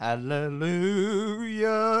Hallelujah.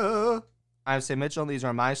 I'm Sam Mitchell, and these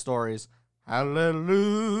are my stories.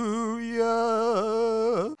 Hallelujah.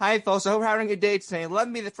 Hi, folks. I hope you're having a good day today. Let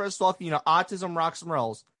me be the first to welcome you to Autism Rocks and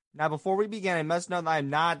Rolls. Now, before we begin, I must note that I am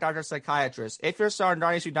not a doctor or psychiatrist. If you're starting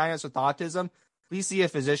to diagnosed with autism, please see a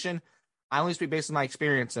physician. I only speak based on my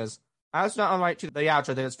experiences. I also not right to the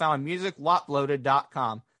outro that is found on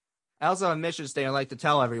musiclotloaded.com. I also have a mission statement I'd like to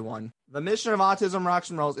tell everyone. The mission of Autism Rocks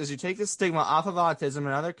and Rolls is to take the stigma off of autism and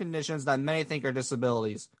other conditions that many think are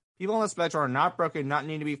disabilities. People on the spectrum are not broken, not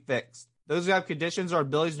need to be fixed. Those who have conditions or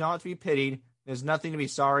abilities do not have to be pitied. There's nothing to be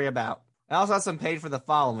sorry about. I also have some paid for the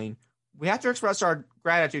following. We have to express our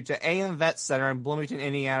gratitude to AM Vet Center in Bloomington,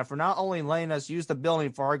 Indiana for not only letting us use the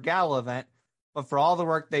building for our gala event, but for all the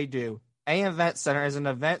work they do. AM Vet Center is an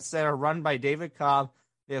event center run by David Cobb.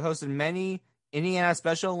 They have hosted many Indiana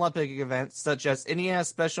Special Olympic events, such as Indiana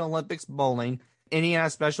Special Olympics bowling, Indiana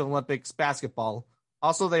Special Olympics basketball.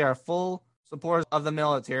 Also, they are full supporters of the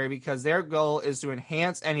military because their goal is to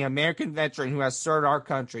enhance any American veteran who has served our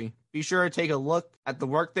country. Be sure to take a look at the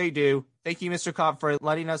work they do. Thank you, Mr. Cobb, for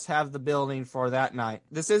letting us have the building for that night.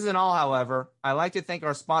 This isn't all, however. I'd like to thank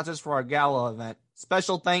our sponsors for our gala event.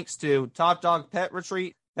 Special thanks to Top Dog Pet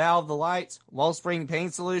Retreat, Valve the Lights, Wellspring Pain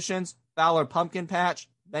Solutions, Fowler Pumpkin Patch,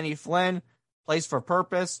 Benny Flynn, Place for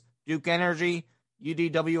Purpose, Duke Energy,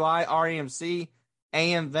 UDWI REMC,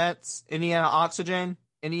 AM Vets, Indiana Oxygen,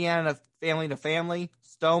 Indiana Family to Family,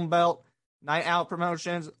 Stone Belt, Night Out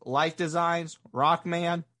Promotions, Life Designs,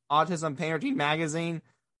 Rockman, Autism Parenting Magazine,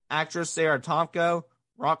 actress Sarah Tomko,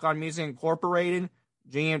 Rock On Music Incorporated,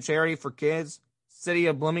 GM Charity for Kids, City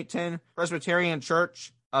of Bloomington, Presbyterian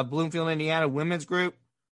Church of Bloomfield, Indiana Women's Group,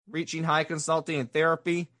 Reaching High Consulting and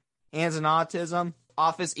Therapy, Hands in Autism,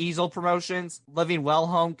 Office Easel Promotions, Living Well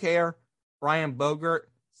Home Care, Brian Bogert,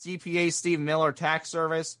 CPA Steve Miller Tax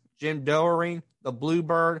Service, Jim Doering, The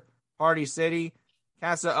Bluebird, Party City,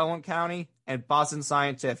 Casa Owen County, and Boston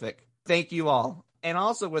Scientific. Thank you all. And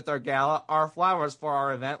also with our gala, our flowers for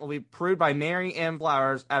our event will be approved by Mary M.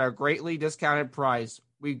 Flowers at a greatly discounted price.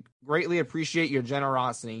 We greatly appreciate your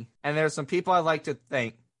generosity. And there's some people I'd like to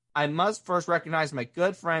thank. I must first recognize my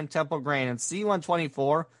good friend Temple Grant and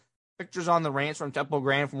C124, pictures on the ranch from Temple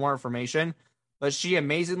Grant for more information, but she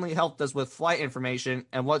amazingly helped us with flight information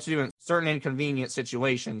and what to do in certain inconvenient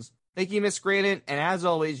situations. Thank you, Miss Grannon, and as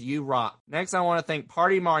always, you rock. Next, I want to thank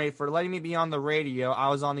Party Marty for letting me be on the radio. I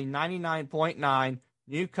was on the 99.9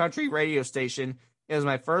 New Country radio station. It was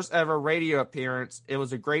my first ever radio appearance. It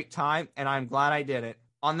was a great time, and I'm glad I did it.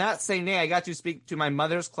 On that same day, I got to speak to my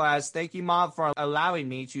mother's class. Thank you, Mom, for allowing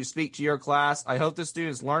me to speak to your class. I hope the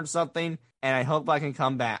students learned something, and I hope I can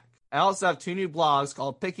come back. I also have 2 new blogs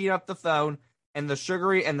called Picking Up the Phone and The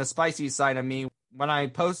Sugary and the Spicy Side of Me. When I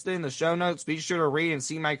post it in the show notes, be sure to read and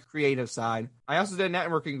see my creative side. I also did a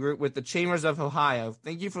networking group with the Chambers of Ohio.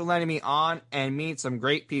 Thank you for letting me on and meet some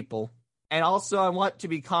great people. And also, I want to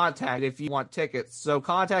be contacted if you want tickets. So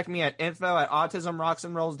contact me at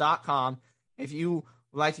info@autismrocksandrolls.com if you would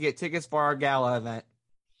like to get tickets for our gala event.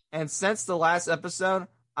 And since the last episode,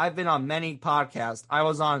 I've been on many podcasts. I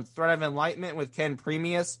was on Thread of Enlightenment with Ken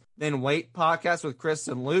Premius, then Wait podcast with Chris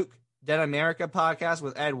and Luke, Dead America podcast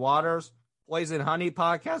with Ed Waters, Poison Honey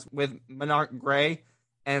podcast with Menard Gray,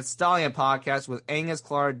 and Stallion podcast with Angus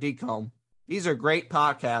Clara Decombe. These are great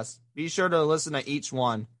podcasts. Be sure to listen to each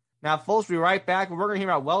one. Now, folks, we'll be right back. We're going to hear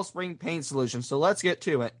about Wellspring Pain Solutions, so let's get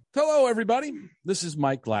to it. Hello, everybody. This is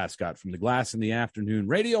Mike Glascott from the Glass in the Afternoon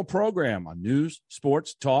radio program on News,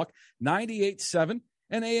 Sports, Talk, 98.7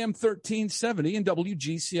 and AM 1370 and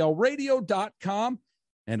WGCLradio.com.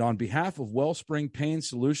 And on behalf of Wellspring Pain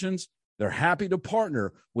Solutions, they're happy to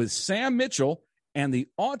partner with Sam Mitchell and the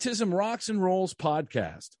Autism Rocks and Rolls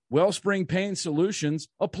podcast. Wellspring Pain Solutions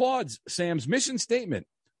applauds Sam's mission statement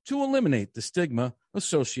to eliminate the stigma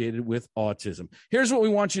associated with autism. Here's what we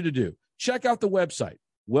want you to do. Check out the website,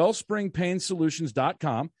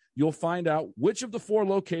 wellspringpainsolutions.com. You'll find out which of the 4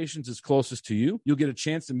 locations is closest to you. You'll get a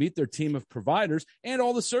chance to meet their team of providers and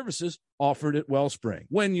all the services offered at Wellspring.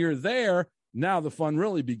 When you're there, now the fun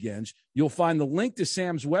really begins. You'll find the link to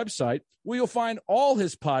Sam's website where you'll find all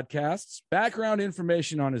his podcasts, background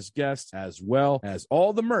information on his guests, as well as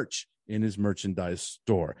all the merch in his merchandise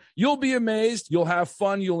store. You'll be amazed. You'll have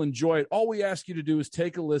fun. You'll enjoy it. All we ask you to do is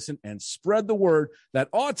take a listen and spread the word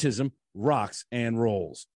that autism rocks and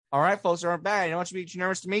rolls. All right, folks, we're back. I don't want you to be too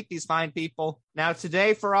nervous to meet these fine people. Now,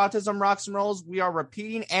 today for Autism Rocks and Rolls, we are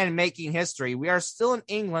repeating and making history. We are still in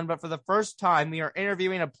England, but for the first time, we are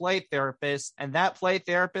interviewing a play therapist, and that play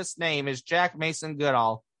therapist's name is Jack Mason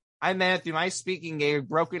Goodall. I met him through my speaking gig at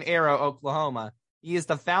Broken Arrow, Oklahoma. He is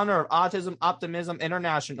the founder of Autism Optimism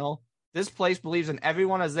International, This place believes in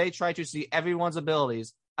everyone as they try to see everyone's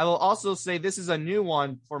abilities. I will also say this is a new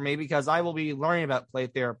one for me because I will be learning about play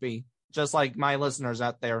therapy, just like my listeners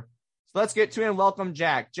out there. So let's get to it and welcome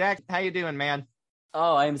Jack. Jack, how you doing, man?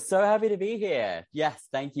 Oh, I'm so happy to be here. Yes,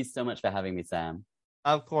 thank you so much for having me, Sam.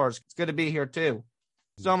 Of course. It's good to be here, too.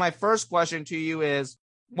 So my first question to you is,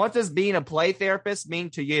 what does being a play therapist mean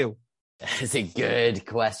to you? It's a good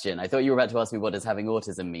question. I thought you were about to ask me what does having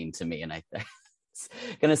autism mean to me, and I'm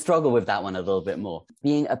going to struggle with that one a little bit more.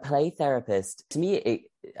 Being a play therapist, to me,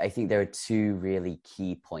 I think there are two really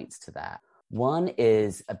key points to that. One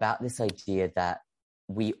is about this idea that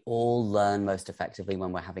we all learn most effectively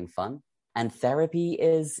when we're having fun. And therapy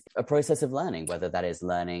is a process of learning, whether that is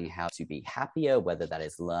learning how to be happier, whether that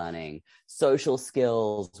is learning social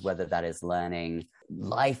skills, whether that is learning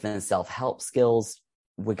life and self-help skills.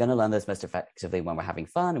 We're going to learn those most effectively when we're having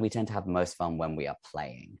fun, and we tend to have the most fun when we are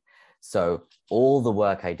playing. So all the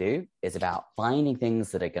work I do is about finding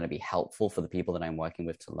things that are going to be helpful for the people that I'm working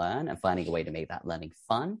with to learn and finding a way to make that learning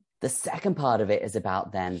fun. The second part of it is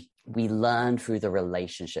about then we learn through the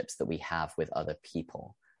relationships that we have with other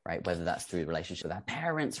people, right? Whether that's through relationships with our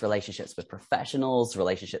parents, relationships with professionals,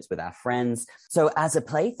 relationships with our friends. So as a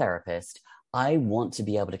play therapist, I want to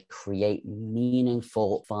be able to create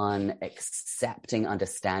meaningful, fun, accepting,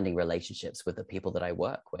 understanding relationships with the people that I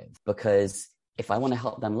work with. Because if I want to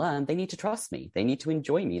help them learn, they need to trust me. They need to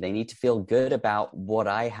enjoy me. They need to feel good about what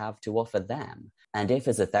I have to offer them. And if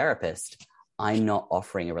as a therapist, I'm not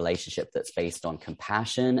offering a relationship that's based on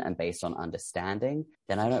compassion and based on understanding,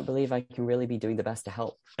 then I don't believe I can really be doing the best to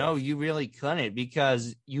help. No, you really couldn't,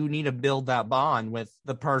 because you need to build that bond with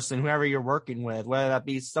the person, whoever you're working with, whether that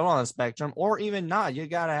be still on the spectrum or even not. You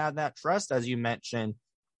got to have that trust, as you mentioned.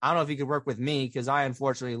 I don't know if you could work with me because I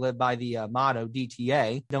unfortunately live by the motto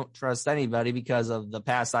DTA. Don't trust anybody because of the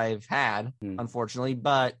past I've had, unfortunately,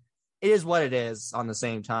 but it is what it is on the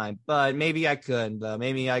same time. But maybe I could.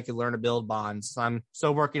 Maybe I could learn to build bonds. I'm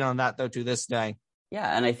still working on that, though, to this day.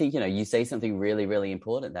 Yeah, and I think, you say something really, really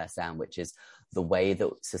important there, Sam, which is the way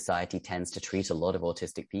that society tends to treat a lot of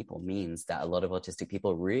autistic people means that a lot of autistic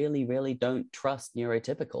people really, really don't trust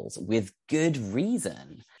neurotypicals with good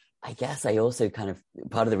reason. I guess I also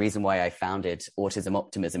part of the reason why I founded Autism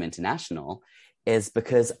Optimism International is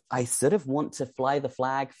because I sort of want to fly the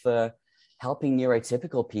flag for helping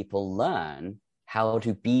neurotypical people learn how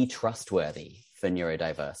to be trustworthy for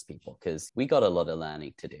neurodiverse people, because we got a lot of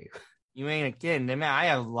learning to do. You ain't kidding. I mean, I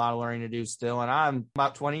have a lot of learning to do still, and I'm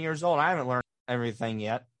about 20 years old. I haven't learned everything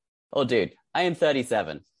yet. Oh, dude, I am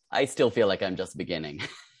 37. I still feel like I'm just beginning.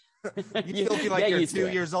 You still feel like you're 2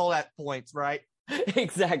 years old at points, right?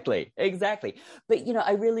 Exactly. But,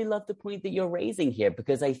 I really love the point that you're raising here,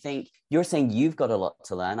 because I think you're saying you've got a lot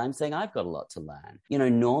to learn. I'm saying I've got a lot to learn.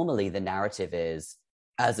 Normally the narrative is,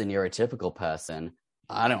 as a neurotypical person,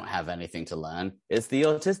 I don't have anything to learn. It's the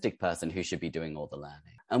autistic person who should be doing all the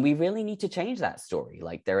learning. And we really need to change that story.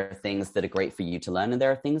 Like, there are things that are great for you to learn, and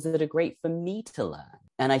there are things that are great for me to learn.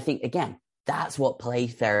 And I think, again, that's what play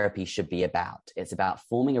therapy should be about. It's about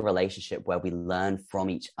forming a relationship where we learn from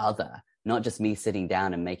each other, not just me sitting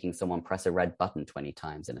down and making someone press a red button 20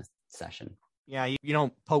 times in a session. Yeah, you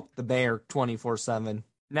don't poke the bear 24/7.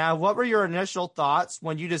 Now, what were your initial thoughts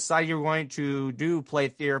when you decided you were going to do play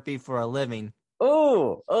therapy for a living?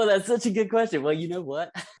 Oh, that's such a good question. Well, you know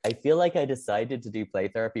what? I feel like I decided to do play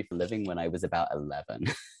therapy for a living when I was about 11.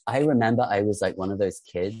 I remember I was like one of those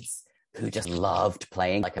kids who just loved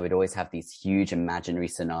playing. Like, I would always have these huge imaginary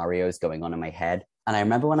scenarios going on in my head. And I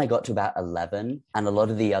remember when I got to about 11, and a lot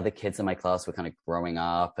of the other kids in my class were kind of growing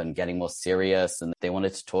up and getting more serious, and they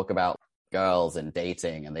wanted to talk about girls and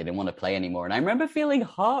dating, and they didn't want to play anymore. And I remember feeling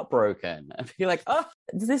heartbroken and feeling like,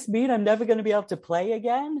 does this mean I'm never going to be able to play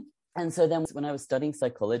again? And so then when I was studying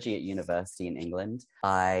psychology at university in England,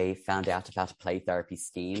 I found out about a play therapy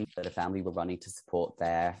scheme that a family were running to support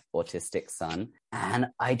their autistic son. And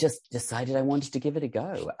I just decided I wanted to give it a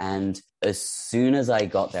go. And as soon as I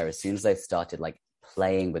got there, as soon as I started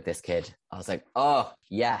playing with this kid, I was like, oh,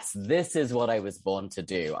 yes, this is what I was born to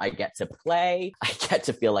do. I get to play. I get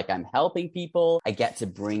to feel like I'm helping people. I get to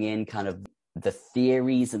bring in kind of the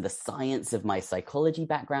theories and the science of my psychology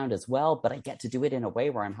background as well, but I get to do it in a way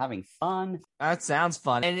where I'm having fun. That sounds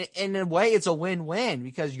fun. And in a way, it's a win-win,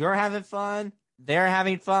 because you're having fun, they're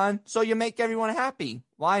having fun, so you make everyone happy.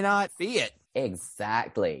 Why not be it?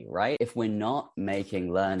 Exactly, right? If we're not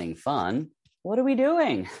making learning fun, what are we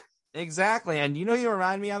doing? Exactly. And you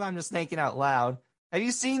remind me of, I'm just thinking out loud. Have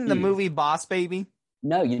you seen the movie Boss Baby?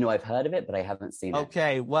 No, I've heard of it, but I haven't seen it.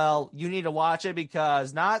 Okay, well, you need to watch it,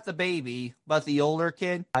 because not the baby, but the older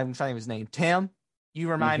kid, I'm trying to think of his name, Tim. You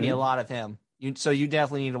remind me a lot of him. So you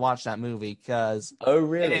definitely need to watch that movie because Oh,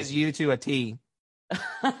 really? it is you to a T.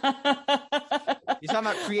 You're talking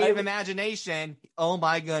about creative imagination. Oh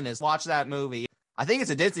my goodness. Watch that movie. I think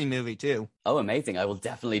it's a Disney movie too. Oh, amazing. I will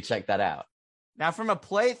definitely check that out. Now, from a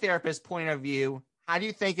play therapist point of view, how do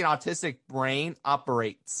you think an autistic brain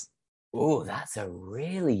operates? Oh, that's a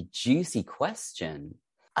really juicy question.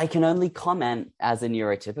 I can only comment as a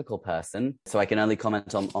neurotypical person, so I can only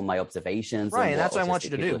comment on my observations. Right, and that's what I want you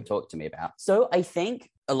to people do. have talked to me about. So I think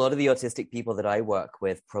a lot of the autistic people that I work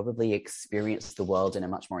with probably experience the world in a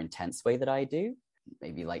much more intense way than I do.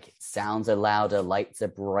 Maybe like sounds are louder, lights are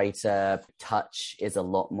brighter, touch is a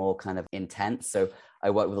lot more kind of intense. So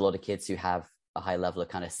I work with a lot of kids who have a high level of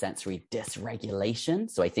kind of sensory dysregulation.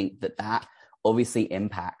 So I think that obviously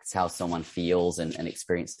impacts how someone feels and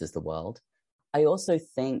experiences the world. I also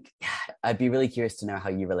think I'd be really curious to know how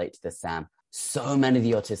you relate to this, Sam. So many of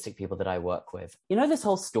the autistic people that I work with, you know, this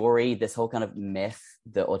whole story, this whole kind of myth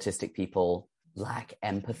that autistic people lack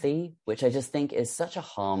empathy, which I just think is such a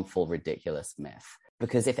harmful, ridiculous myth.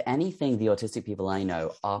 Because if anything, the autistic people I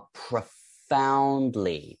know are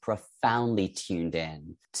profoundly tuned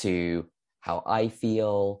in to how I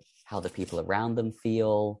feel, how the people around them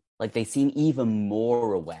feel. Like they seem even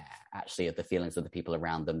more aware, actually, of the feelings of the people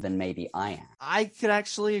around them than maybe I am. I could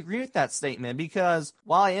actually agree with that statement because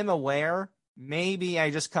while I am aware, maybe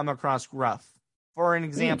I just come across gruff. For an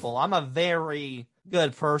example, I'm a very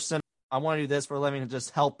good person. I want to do this for a living to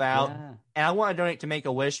just help out. Yeah. And I want to donate to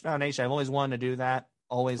Make-A-Wish Foundation. I've always wanted to do that.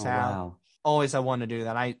 Always have. Wow. Always have wanted to do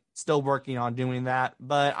that. I'm still working on doing that.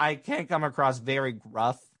 But I can come across very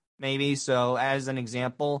gruff, maybe. So as an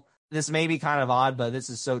example, this may be kind of odd, but this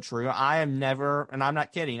is so true. I am never, and I'm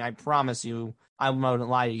not kidding, I promise you, I won't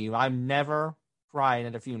lie to you. I've never cried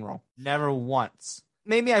at a funeral. Never once.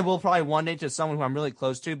 Maybe I will probably one day to someone who I'm really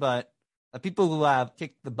close to, but the people who have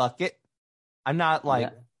kicked the bucket, I'm not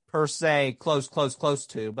like per se close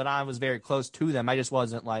to, but I was very close to them. I just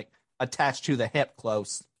wasn't like attached to the hip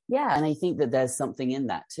close. Yeah, and I think that there's something in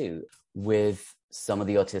that too. With some of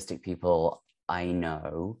the autistic people I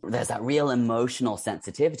know, there's that real emotional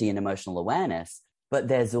sensitivity and emotional awareness, but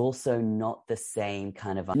there's also not the same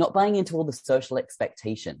kind of, not buying into all the social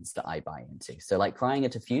expectations that I buy into. So like crying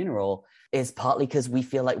at a funeral is partly because we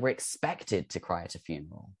feel like we're expected to cry at a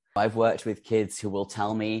funeral. I've worked with kids who will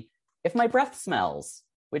tell me if my breath smells,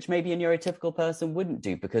 which maybe a neurotypical person wouldn't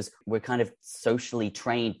do because we're kind of socially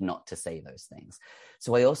trained not to say those things.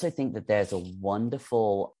 So I also think that there's a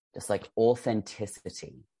wonderful, just like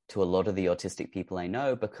authenticity to a lot of the autistic people I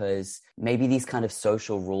know, because maybe these kind of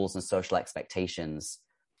social rules and social expectations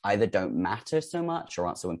either don't matter so much or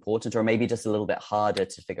aren't so important, or maybe just a little bit harder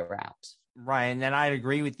to figure out. Right, and then I'd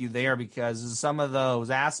agree with you there because some of those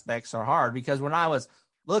aspects are hard. Because when I was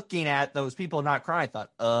looking at those people not crying, I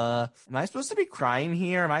thought, am I supposed to be crying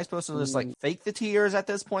here? Am I supposed to just like fake the tears at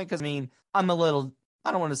this point? Because I mean, I'm a little,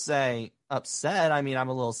 I don't want to say upset. I mean, I'm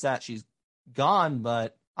a little sad she's gone,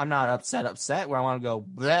 but I'm not upset where I want to go,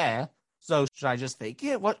 bleh. So should I just fake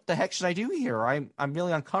it? What the heck should I do here? I'm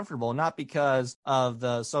really uncomfortable, not because of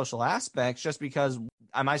the social aspects, just because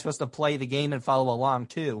am I supposed to play the game and follow along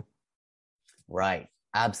too? Right.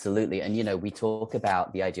 Absolutely. And, you know, we talk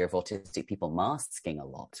about the idea of autistic people masking a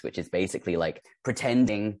lot, which is basically like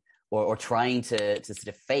pretending or trying to sort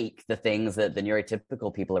of fake the things that the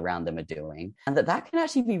neurotypical people around them are doing. And that can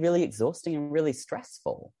actually be really exhausting and really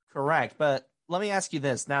stressful. Correct. But let me ask you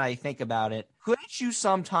this, now that I think about it. Couldn't you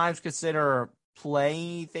sometimes consider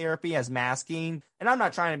play therapy as masking? And I'm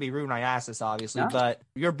not trying to be rude when I ask this, obviously, but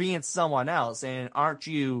you're being someone else, and aren't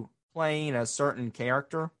you playing a certain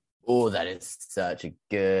character? Oh, that is such a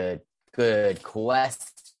good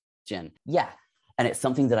question. Yeah. And it's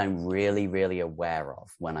something that I'm really, really aware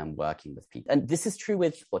of when I'm working with people. And this is true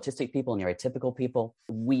with autistic people, neurotypical people.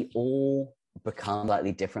 We all become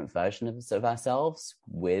slightly different versions of ourselves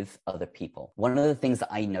with other people. One of the things that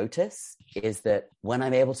I notice is that when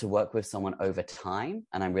I'm able to work with someone over time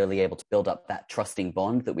and I'm really able to build up that trusting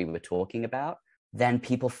bond that we were talking about, then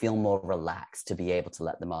people feel more relaxed to be able to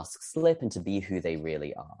let the mask slip and to be who they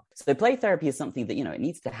really are. So play therapy is something that, you know, it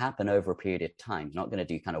needs to happen over a period of time. You're not going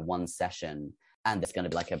to do kind of one session and it's going to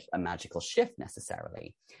be like a magical shift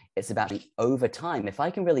necessarily. It's about over time. If I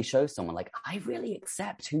can really show someone like, I really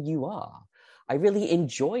accept who you are. I really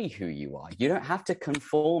enjoy who you are. You don't have to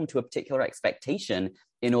conform to a particular expectation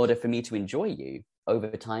in order for me to enjoy you. Over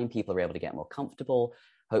time, people are able to get more comfortable,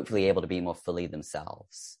 hopefully able to be more fully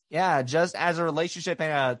themselves. Yeah, just as a relationship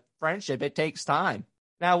and a friendship, it takes time.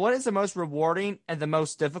 Now, what is the most rewarding and the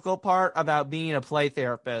most difficult part about being a play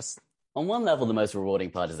therapist? On one level, the most rewarding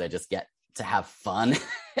part is I just get to have fun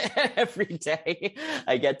every day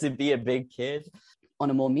I get to be a big kid. On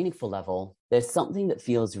a more meaningful level, there's something that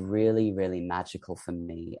feels really, really magical for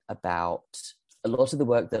me about a lot of the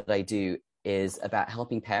work that I do is about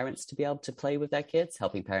helping parents to be able to play with their kids,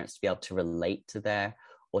 helping parents to be able to relate to their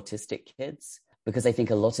autistic kids. Because I think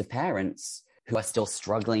a lot of parents who are still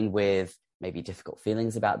struggling with maybe difficult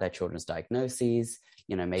feelings about their children's diagnoses,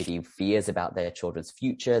 maybe fears about their children's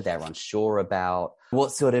future, they're unsure about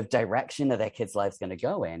what sort of direction are their kids' lives going to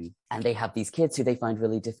go in. And they have these kids who they find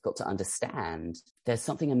really difficult to understand. There's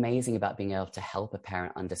something amazing about being able to help a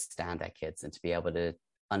parent understand their kids and to be able to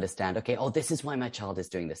understand, okay, this is why my child is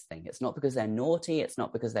doing this thing. It's not because they're naughty. It's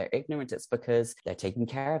not because they're ignorant. It's because they're taking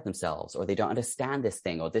care of themselves, or they don't understand this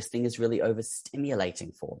thing, or this thing is really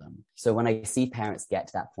overstimulating for them. So when I see parents get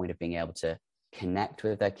to that point of being able to connect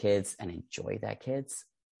with their kids and enjoy their kids,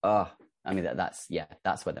 that's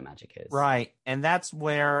where the magic is. Right. And that's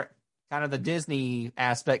where kind of the Disney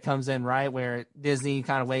aspect comes in, right? Where Disney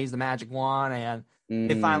kind of waves the magic wand and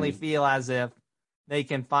they finally feel as if they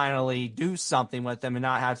can finally do something with them and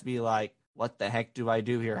not have to be like, what the heck do I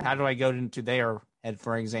do here? How do I go into their head,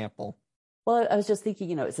 for example? Well, I was just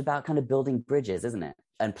thinking, it's about kind of building bridges, isn't it?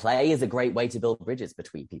 And play is a great way to build bridges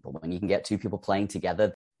between people. When you can get two people playing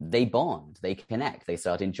together, they bond, they connect, they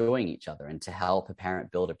start enjoying each other. And to help a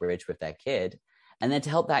parent build a bridge with their kid, and then to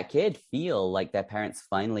help that kid feel like their parents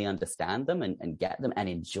finally understand them and get them and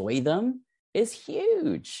enjoy them is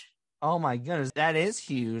huge. Oh my goodness, that is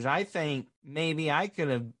huge. I think maybe I could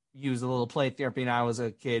have used a little play therapy when I was a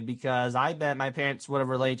kid, because I bet my parents would have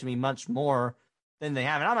related to me much more than they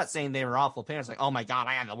have. And I'm not saying they were awful parents, like, oh my God,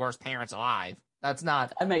 I have the worst parents alive. That's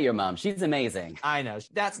not. I met your mom. She's amazing. I know.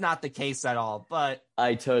 That's not the case at all. But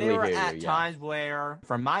I totally there were hear at you, times where,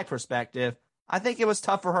 from my perspective, I think it was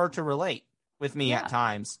tough for her to relate with me at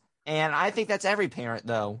times. And I think that's every parent,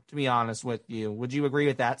 though, to be honest with you. Would you agree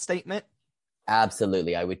with that statement?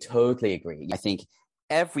 Absolutely. I would totally agree. I think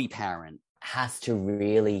every parent has to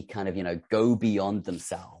really kind of, go beyond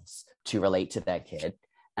themselves to relate to their kid.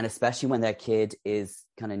 And especially when their kid is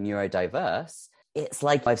kind of neurodiverse, it's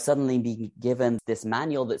like I've suddenly been given this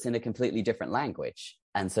manual that's in a completely different language.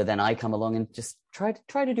 And so then I come along and just try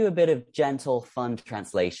to do a bit of gentle, fun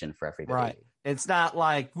translation for everybody. Right. It's not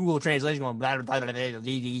like Google Translation going, blah, blah, blah, blah,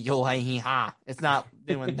 blah. It's not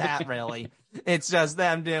doing that really. It's just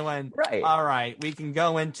them doing, right. All right, we can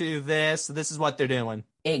go into this. This is what they're doing.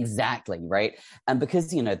 Exactly, right? And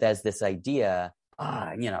because, there's this idea,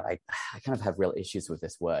 I kind of have real issues with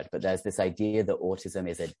this word, but there's this idea that autism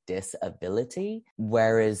is a disability.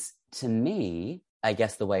 Whereas to me, I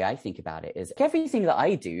guess the way I think about it is everything that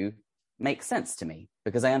I do makes sense to me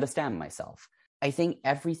because I understand myself. I think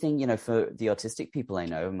everything, for the autistic people I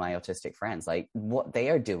know, my autistic friends, like what they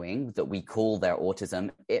are doing that we call their autism,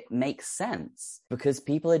 it makes sense because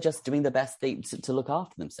people are just doing the best thing to look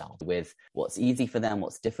after themselves with what's easy for them,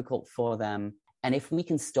 what's difficult for them. And if we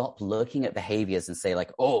can stop looking at behaviors and say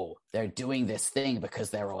like, oh, they're doing this thing because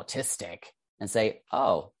they're autistic, and say,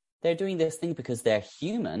 oh, they're doing this thing because they're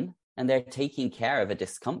human and they're taking care of a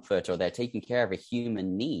discomfort, or they're taking care of a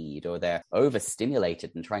human need, or they're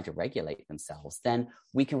overstimulated and trying to regulate themselves, then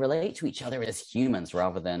we can relate to each other as humans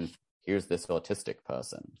rather than here's this autistic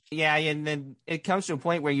person. Yeah, and then it comes to a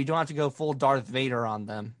point where you don't have to go full Darth Vader on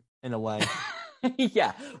them in a way.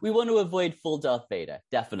 Yeah, we want to avoid full Darth Vader,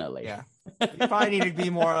 definitely. Yeah, you probably need to be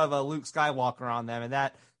more of a Luke Skywalker on them, and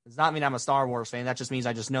that does not mean I'm a Star Wars fan. That just means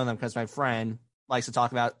I just know them because my friend likes to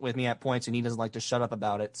talk about with me at points, and he doesn't like to shut up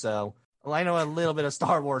about it. So I know a little bit of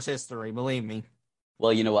Star Wars history, believe me.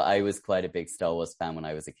 Well, you know what? I was quite a big Star Wars fan when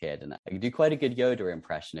I was a kid, and I can do quite a good Yoda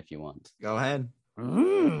impression if you want. Go ahead.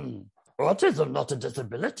 Autism, not a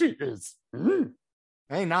disability, is.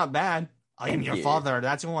 Hey, not bad. I am your father.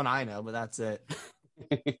 That's the one I know, but that's it.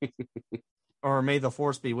 Or may the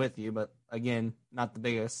force be with you, but again, not the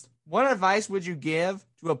biggest. What advice would you give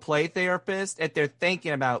to a play therapist if they're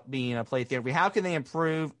thinking about being a play therapist? How can they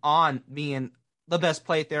improve on being the best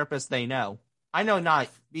play therapist they know? I know not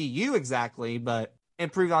be you exactly, but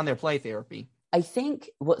improve on their play therapy. I think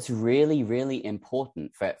what's really, really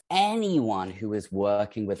important for anyone who is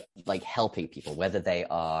working with like helping people, whether they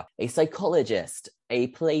are a psychologist, a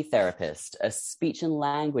play therapist, a speech and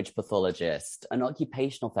language pathologist, an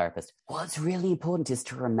occupational therapist, what's really important is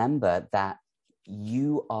to remember that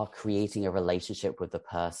you are creating a relationship with the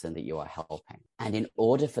person that you are helping. And in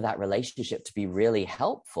order for that relationship to be really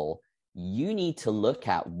helpful, you need to look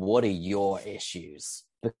at what are your issues.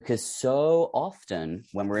 Because so often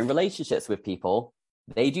when we're in relationships with people,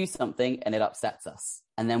 they do something and it upsets us.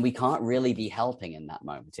 And then we can't really be helping in that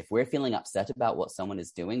moment. If we're feeling upset about what someone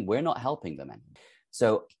is doing, we're not helping them anymore.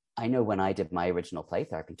 So I know when I did my original play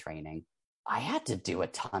therapy training, I had to do a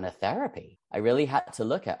ton of therapy. I really had to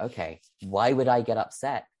look at, okay, why would I get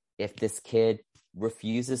upset if this kid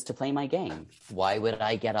refuses to play my game? Why would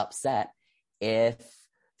I get upset if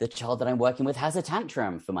the child that I'm working with has a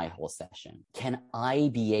tantrum for my whole session? Can I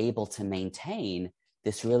be able to maintain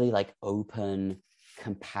this really like open,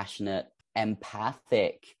 compassionate,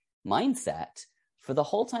 empathic mindset for the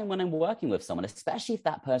whole time when I'm working with someone, especially if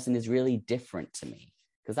that person is really different to me?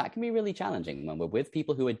 Because that can be really challenging when we're with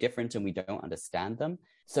people who are different and we don't understand them.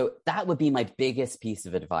 So that would be my biggest piece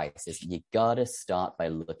of advice, is you got to start by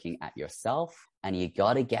looking at yourself, and you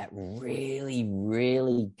got to get really,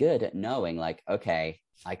 really good at knowing like, okay,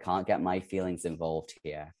 I can't get my feelings involved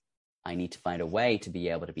here. I need to find a way to be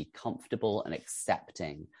able to be comfortable and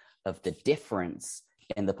accepting of the difference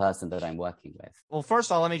in the person that I'm working with. Well,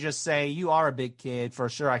 first of all, let me just say you are a big kid for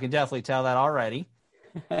sure. I can definitely tell that already.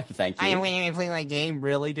 Thank you. I am going to play my game,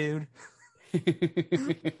 really, dude.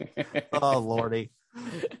 Oh, Lordy.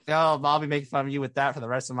 Oh, I'll be making fun of you with that for the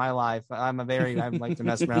rest of my life. I like to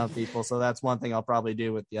mess around with people, so that's one thing I'll probably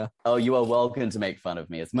do with you. Oh, you are welcome to make fun of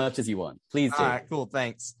me as much as you want. Please do. All right, cool,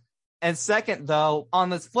 thanks. And second, though, on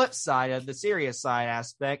the flip side of the serious side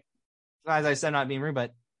aspect, as I said, not being rude,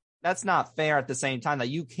 but that's not fair at the same time that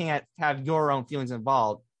you can't have your own feelings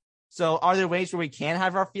involved. So are there ways where we can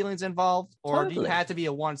have our feelings involved? Or do you have to be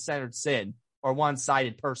a one-centered Sid or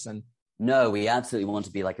one-sided person? No, we absolutely want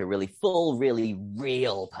to be like a really full, really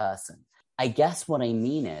real person. I guess what I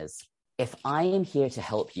mean is, if I am here to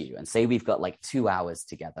help you and say we've got like 2 hours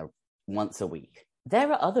together once a week, there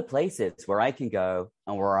are other places where I can go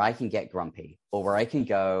and where I can get grumpy, or where I can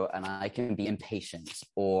go and I can be impatient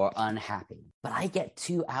or unhappy. But I get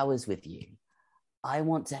 2 hours with you. I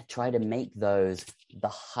want to try to make those the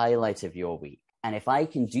highlight of your week. And if I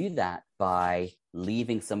can do that by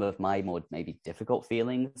leaving some of my more maybe difficult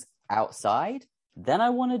feelings outside, then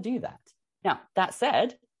I want to do that. Now, that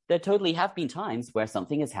said, there totally have been times where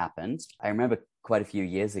something has happened. I remember quite a few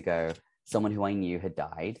years ago, someone who I knew had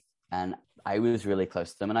died, and I was really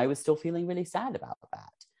close to them, and I was still feeling really sad about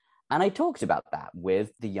that. And I talked about that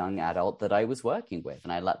with the young adult that I was working with.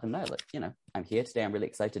 And I let them know, look, I'm here today. I'm really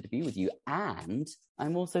excited to be with you. And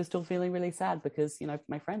I'm also still feeling really sad because,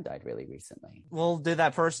 my friend died really recently. Well, did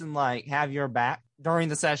that person have your back during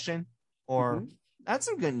the session? Or That's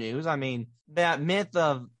some good news. I mean, that myth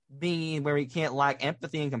of being where we can't lack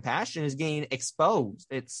empathy and compassion is getting exposed.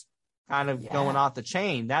 It's kind of going off the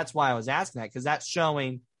chain. That's why I was asking that, because that's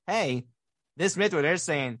showing, hey, this myth where they're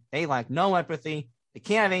saying they lack no empathy, they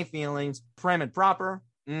can't have any feelings, prim and proper.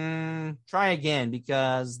 Try again,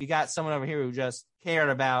 because you got someone over here who just cared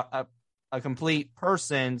about a complete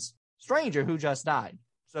person's stranger who just died.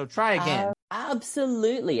 So try again.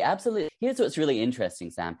 Absolutely. Here's what's really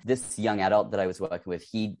interesting, Sam. This young adult that I was working with,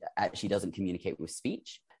 he actually doesn't communicate with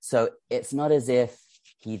speech. So it's not as if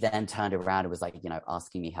he then turned around and was like,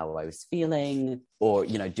 asking me how I was feeling, or,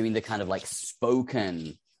 doing the kind of like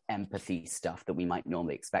spoken empathy stuff that we might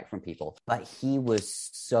normally expect from people. But he was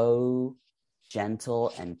so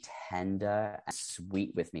gentle and tender and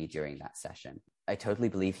sweet with me during that session. I totally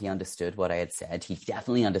believe he understood what I had said. He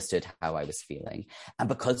definitely understood how I was feeling. And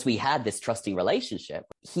because we had this trusting relationship,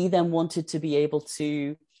 he then wanted to be able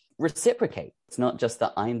to reciprocate. It's not just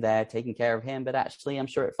that I'm there taking care of him, but actually I'm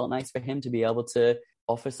sure it felt nice for him to be able to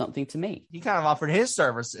offer something to me. He kind of offered his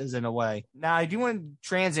services in a way. Now, I do want to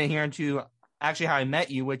transit here into actually how I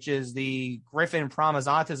met you, which is the Griffin Promise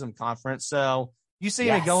Autism Conference. So you say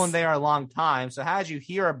you've been going there a long time. So how did you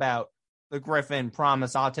hear about the Griffin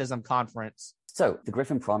Promise Autism Conference? So the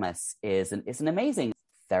Griffin Promise is an amazing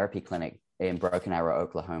therapy clinic in Broken Arrow,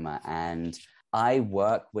 Oklahoma. And I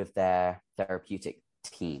work with their therapeutic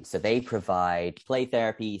team. So they provide play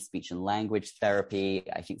therapy, speech and language therapy,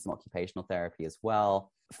 I think some occupational therapy as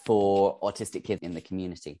well, for autistic kids in the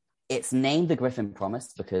community. It's named the Griffin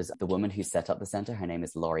Promise because the woman who set up the center, her name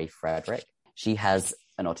is Laurie Frederick. She has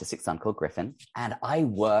an autistic son called Griffin. And I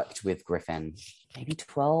worked with Griffin maybe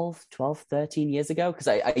 13 years ago, because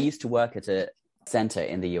I used to work at a center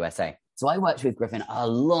in the USA. So I worked with Griffin a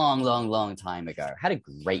long time ago, had a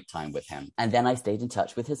great time with him. And then I stayed in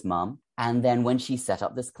touch with his mom. And then when she set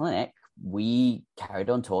up this clinic, we carried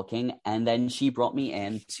on talking. And then she brought me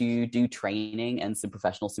in to do training and some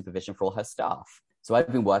professional supervision for all her staff. So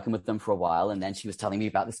I've been working with them for a while. And then she was telling me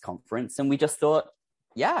about this conference. And we just thought,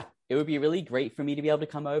 yeah, it would be really great for me to be able to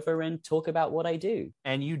come over and talk about what I do.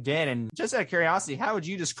 And you did. And just out of curiosity, how would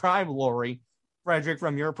you describe Laurie Frederick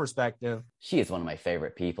from your perspective? She is one of my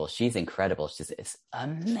favorite people. She's incredible. She's this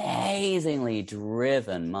amazingly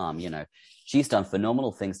driven mom. She's done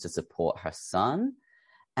phenomenal things to support her son.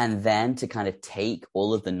 And then to kind of take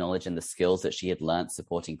all of the knowledge and the skills that she had learned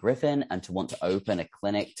supporting Griffin and to want to open a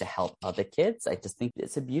clinic to help other kids, I just think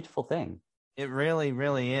it's a beautiful thing. It really,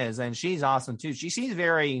 really is. And she's awesome too. She seems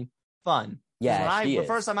very fun. Yeah, the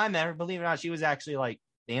first time I met her, believe it or not, she was actually like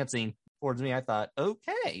dancing towards me. I thought,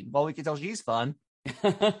 okay, well, we can tell she's fun.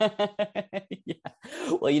 Yeah.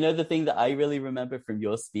 Well, the thing that I really remember from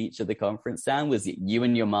your speech at the conference, Sam, was you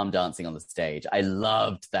and your mom dancing on the stage. I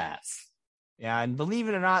loved that. Yeah, and believe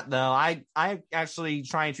it or not, though, I actually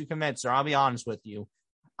trying to convince her. I'll be honest with you.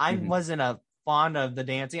 I wasn't a fond of the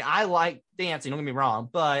dancing. I like dancing, don't get me wrong,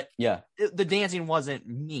 but yeah, the dancing wasn't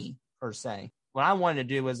me, per se. What I wanted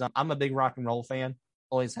to do was, I'm a big rock and roll fan,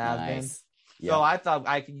 always have been. Yeah. So I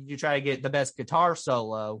thought you try to get the best guitar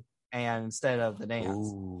solo and instead of the dance.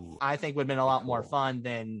 Ooh, I think would have been a lot more fun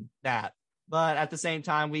than that. But at the same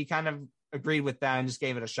time, we kind of agreed with that and just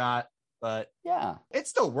gave it a shot. But yeah, it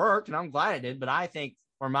still worked, and I'm glad it did. But I think,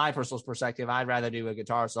 from my personal perspective, I'd rather do a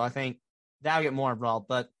guitar. So I think that'll get more involved.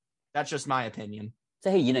 But that's just my opinion.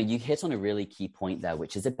 So, hey, you hit on a really key point there,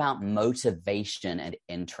 which is about motivation and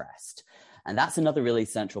interest. And that's another really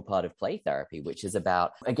central part of play therapy, which is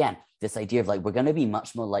about, again, this idea of like, we're going to be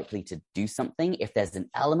much more likely to do something if there's an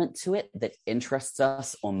element to it that interests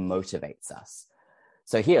us or motivates us.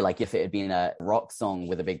 So here, like if it had been a rock song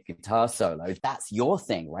with a big guitar solo, that's your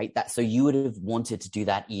thing, right? So you would have wanted to do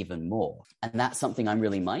that even more. And that's something I'm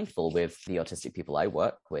really mindful with the autistic people I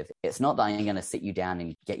work with. It's not that I'm going to sit you down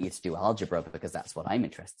and get you to do algebra because that's what I'm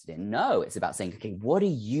interested in. No, it's about saying, okay, what are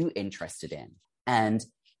you interested in? And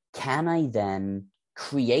can I then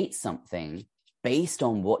create something based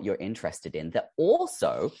on what you're interested in that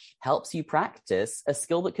also helps you practice a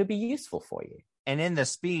skill that could be useful for you? And in the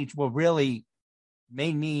speech, what really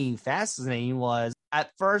made me fascinating was,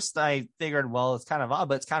 at first I figured, well, it's kind of odd,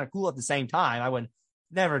 but it's kind of cool at the same time. I would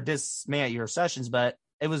never dismay at your sessions, but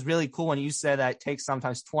it was really cool when you said that it takes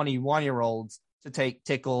sometimes 21-year-olds to take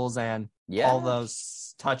tickles and all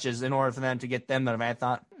those touches in order for them to get them motivated. I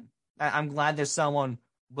thought, I'm glad there's someone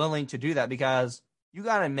willing to do that, because you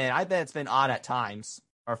got to admit, I bet it's been odd at times,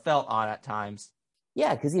 or felt odd at times.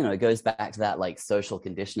 Yeah, because, it goes back to that like social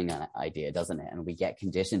conditioning idea, doesn't it? And we get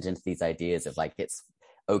conditioned into these ideas of like, it's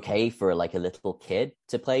okay for like a little kid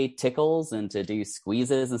to play tickles and to do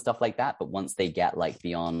squeezes and stuff like that. But once they get like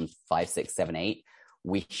beyond 5, 6, 7, 8,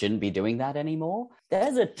 we shouldn't be doing that anymore.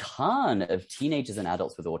 There's a ton of teenagers and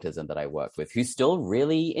adults with autism that I work with who still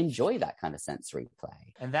really enjoy that kind of sensory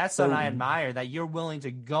play. And that's what I admire, that you're willing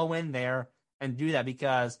to go in there and do that,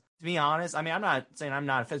 because to be honest, I mean, I'm not saying I'm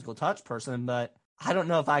not a physical touch person, but I don't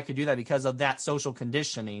know if I could do that because of that social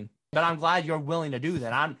conditioning. But I'm glad you're willing to do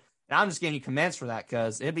that. I'm just giving you comments for that,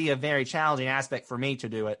 because it'd be a very challenging aspect for me to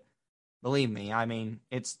do it. Believe me. I mean,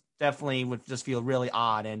 it's definitely would just feel really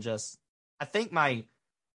odd, and just, I think my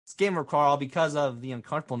skin would crawl because of the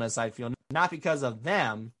uncomfortableness I feel, not because of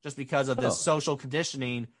them, just because of this social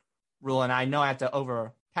conditioning rule. And I know I have to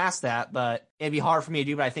overpass that, but it'd be hard for me to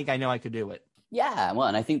do, but I think I know I could do it. Yeah, well,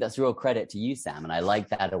 and I think that's real credit to you, Sam. And I like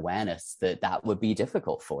that awareness that would be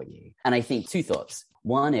difficult for you. And I think 2 thoughts.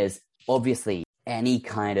 One is, obviously, any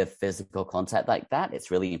kind of physical contact like that, it's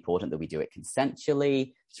really important that we do it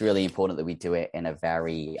consensually. It's really important that we do it in a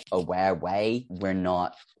very aware way. We're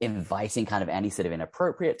not inviting kind of any sort of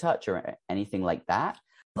inappropriate touch or anything like that.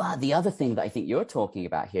 But the other thing that I think you're talking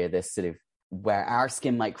about here, this sort of where our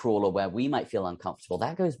skin might crawl or where we might feel uncomfortable,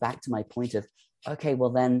 that goes back to my point of, okay,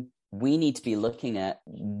 well then we need to be looking at,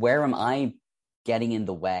 where am I getting in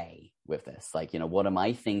the way with this? Like, what am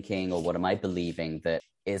I thinking or what am I believing that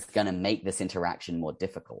is going to make this interaction more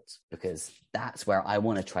difficult? Because that's where I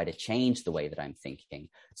want to try to change the way that I'm thinking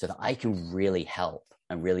so that I can really help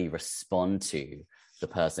and really respond to the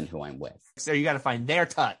person who I'm with. So you got to find their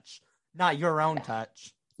touch, not your own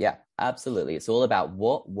touch. Yeah, absolutely. It's all about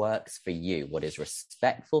what works for you, what is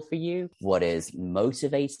respectful for you, what is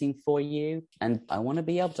motivating for you. And I want to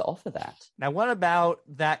be able to offer that. Now, what about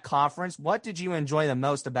that conference? What did you enjoy the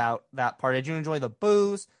most about that part? Did you enjoy the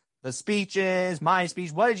booths, the speeches, my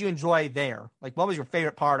speech? What did you enjoy there? Like, what was your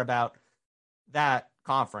favorite part about that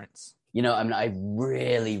conference? I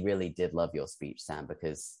really, really did love your speech, Sam,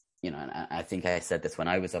 because, and I think I said this when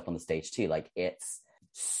I was up on the stage too, like, it's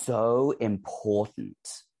so important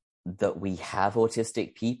that we have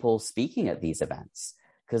autistic people speaking at these events,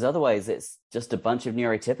 because otherwise it's just a bunch of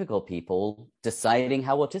neurotypical people deciding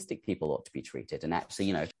how autistic people ought to be treated. And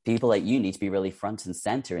actually, people like you need to be really front and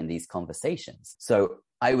center in these conversations. So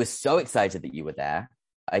I was so excited that you were there.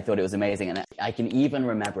 I thought it was amazing. And I can even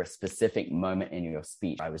remember a specific moment in your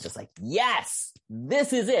speech. I was just like, yes,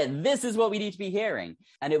 this is it. This is what we need to be hearing.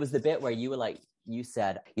 And it was the bit where you were like you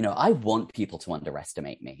said, I want people to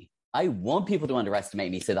underestimate me. I want people to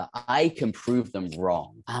underestimate me so that I can prove them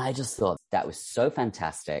wrong. And I just thought that was so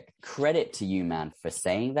fantastic. Credit to you, man, for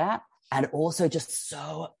saying that. And also just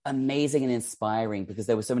so amazing and inspiring because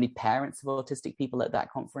there were so many parents of autistic people at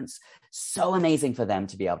that conference. So amazing for them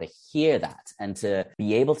to be able to hear that and to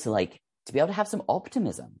be able to have some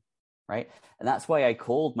optimism, right? And that's why I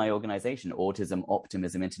called my organization Autism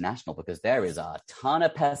Optimism International, because there is a ton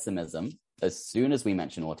of pessimism as soon as we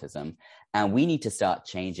mention autism. And we need to start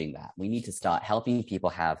changing that. We need to start helping people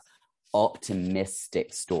have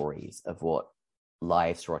optimistic stories of what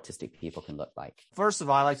lives for autistic people can look like. First of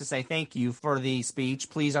all, I'd like to say thank you for the speech.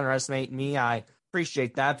 Please underestimate me. I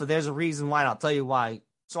appreciate that, but there's a reason why, and I'll tell you why.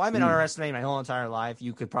 So I've been underestimated my whole entire life,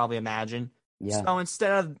 you could probably imagine. Yeah. So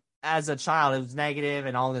instead of, as a child, it was negative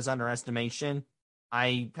and all this underestimation,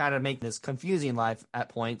 I kind of make this confusing life at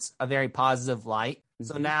points a very positive light.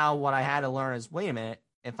 So now what I had to learn is, wait a minute,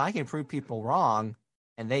 if I can prove people wrong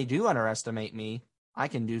and they do underestimate me, I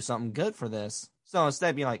can do something good for this. So instead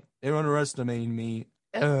of being like, they're underestimating me,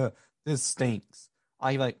 this stinks,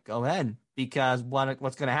 I'll be like, go ahead. Because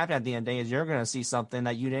what's going to happen at the end of the day is you're going to see something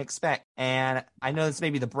that you didn't expect. And I know this may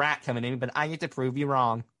be the brat coming in, but I get to prove you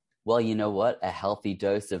wrong. Well, you know what? A healthy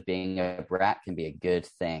dose of being a brat can be a good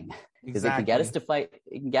thing. Because Exactly. it can get us to fight,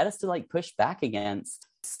 it can get us to push back against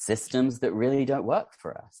systems that really don't work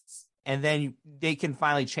for us. And then they can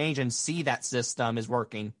finally change and see that system is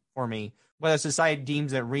working for me, whether society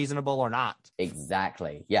deems it reasonable or not.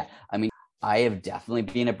 Exactly. Yeah. I mean, I have definitely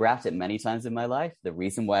been a brat at many times in my life. The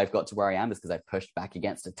reason why I've got to where I am is because I pushed back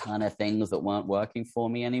against a ton of things that weren't working for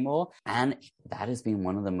me anymore. And that has been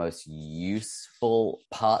one of the most useful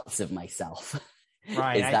parts of myself.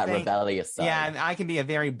 Right. Is that rebellious side. Yeah, I can be a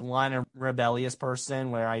very blunt and rebellious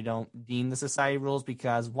person where I don't deem the society rules,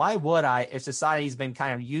 because why would I if society's been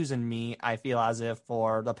kind of using me, I feel as if,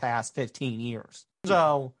 for the past 15 years.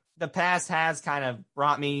 So the past has kind of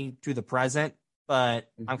brought me to the present, but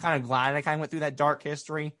I'm kind of glad I kind of went through that dark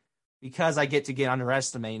history because I get to get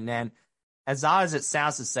underestimated. And as odd as it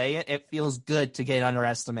sounds to say it, it feels good to get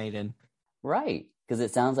underestimated. Right. Because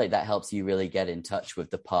it sounds like that helps you really get in touch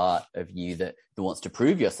with the part of you that wants to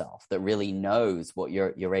prove yourself, that really knows what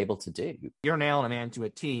you're able to do. You're nailing it, man, to a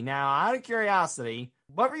T. Now, out of curiosity,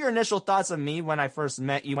 what were your initial thoughts of me when I first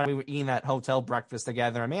met you, when we were eating that hotel breakfast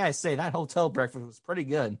together? And may I say, that hotel breakfast was pretty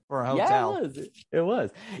good for a hotel. Yeah, it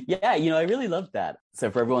was. Yeah, I really loved that. So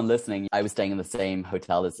for everyone listening, I was staying in the same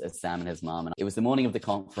hotel as Sam and his mom. And it was the morning of the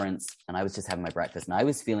conference, and I was just having my breakfast. And I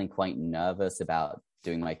was feeling quite nervous about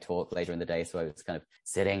doing my talk later in the day. So I was kind of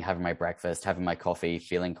sitting, having my breakfast, having my coffee,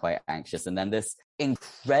 feeling quite anxious. And then this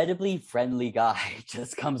incredibly friendly guy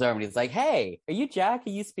just comes over and he's like, hey, are you Jack? Are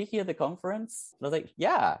you speaking at the conference? And I was like,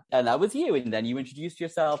 yeah. And that was you. And then you introduced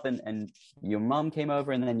yourself and your mom came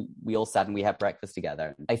over, and then we all sat and we had breakfast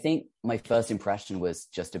together. I think my first impression was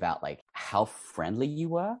just about how friendly you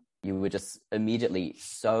were. You were just immediately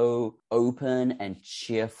so open and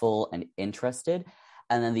cheerful and interested.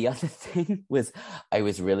 And then the other thing was, I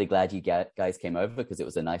was really glad you guys came over because it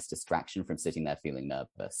was a nice distraction from sitting there feeling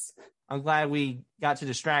nervous. I'm glad we got to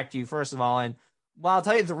distract you, first of all. And well, I'll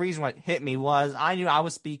tell you the reason what hit me was I knew I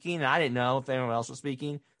was speaking and I didn't know if anyone else was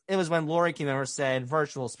speaking. It was when Lori came over and said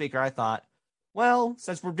virtual speaker. I thought, well,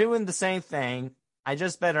 since we're doing the same thing, I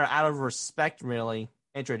just better, out of respect, really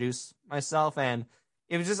introduce myself. And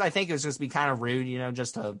it was just, I think it was just be kind of rude,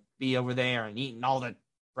 just to be over there and eating all the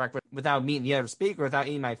breakfast without meeting the other speaker, without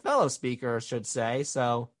eating my fellow speaker, I should say.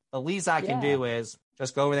 So the least I can do is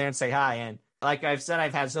just go over there and say hi. And like I've said,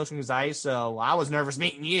 I've had social anxiety, so I was nervous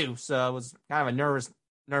meeting you. So it was kind of a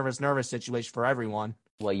nervous situation for everyone.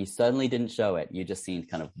 Well, you certainly didn't show it. You just seemed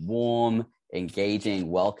kind of warm, engaging,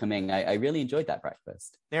 welcoming. I really enjoyed that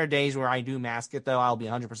breakfast. There are days where I do mask it, though. I'll be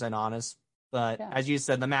 100% honest. But as you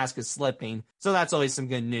said, the mask is slipping. So that's always some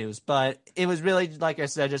good news. But it was really, like I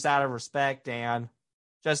said, just out of respect and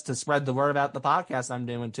just to spread the word about the podcast I'm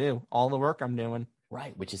doing, too. All the work I'm doing.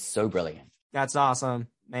 Right, which is so brilliant. That's awesome.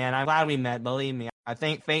 Man, I'm glad we met, believe me. I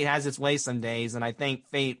think fate has its way some days, and I think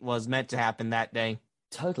fate was meant to happen that day.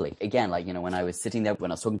 Totally. Again, when I was sitting there,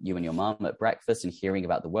 when I was talking to you and your mom at breakfast and hearing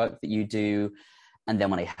about the work that you do, and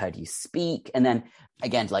then when I heard you speak, and then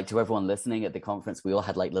again, to everyone listening at the conference, we all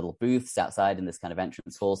had little booths outside in this kind of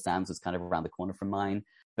entrance hall. Sam's was kind of around the corner from mine,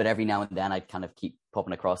 but every now and then I'd kind of keep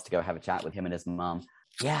popping across to go have a chat with him and his mom.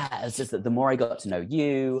 Yeah, it's just that the more I got to know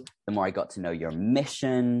you, the more I got to know your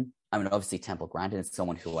mission. I mean, obviously Temple Grandin is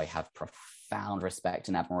someone who I have profound profound respect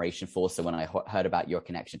and admiration for. So when I heard about your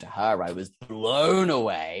connection to her, I was blown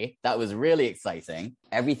away. That was really exciting.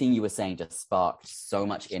 Everything you were saying just sparked so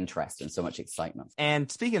much interest and so much excitement.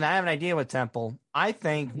 And speaking of that, I have an idea with Temple. I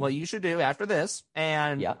think what you should do after this,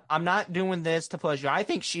 and I'm not doing this to push you, I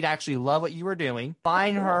think she'd actually love what you were doing.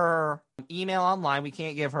 Find her email online. We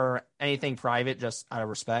can't give her anything private, just out of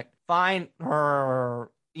respect. Find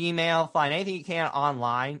her email, find anything you can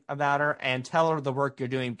online about her, and tell her the work you're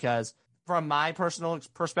doing, because from my personal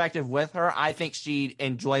perspective with her, I think she'd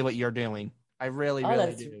enjoy what you're doing. I really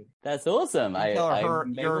do. That's awesome. Tell her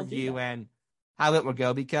your view and how it would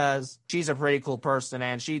go, because she's a pretty cool person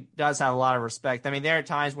and she does have a lot of respect. I mean, there are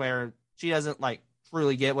times where she doesn't like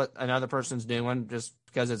truly get what another person's doing just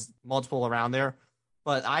because it's multiple around there.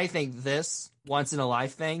 But I think this once in a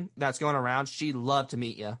life thing that's going around, she'd love to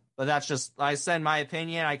meet you. But that's just, I said my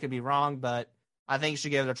opinion. I could be wrong, but I think you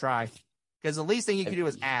should give it a try. Because the least thing you can do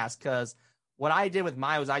is ask. Because what I did with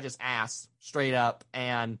Maya was I just asked straight up.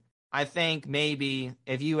 And I think maybe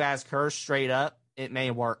if you ask her straight up, it may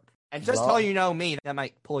work. And just tell you know me, that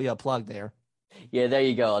might pull you a plug there. Yeah, there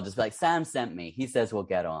you go. I'll just be like, Sam sent me. He says we'll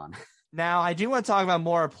get on. Now, I do want to talk about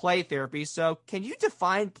more play therapy. So can you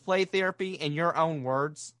define play therapy in your own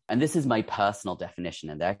words? And this is my personal definition,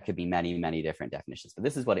 and there could be many, many different definitions, but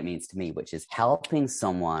this is what it means to me, which is helping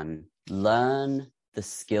someone learn the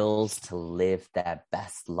skills to live their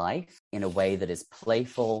best life in a way that is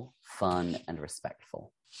playful, fun, and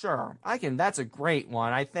respectful. Sure. That's a great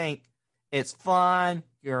one. I think it's fun.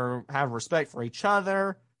 You have respect for each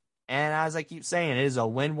other. And as I keep saying, it is a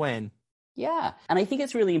win-win. Yeah. And I think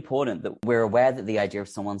it's really important that we're aware that the idea of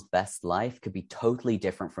someone's best life could be totally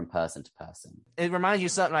different from person to person. It reminds you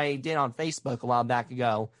of something I did on Facebook a while back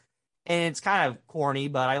ago. And it's kind of corny,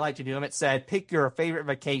 but I like to do them. It said, pick your favorite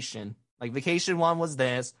vacation. Like vacation 1 was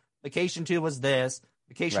this, vacation 2 was this,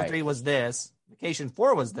 vacation 3 was this, vacation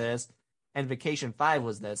 4 was this, and vacation 5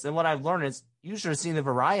 was this. And what I've learned is you should have seen the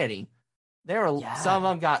variety. Some of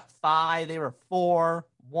them got 5, they were 4,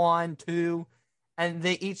 1, 2. And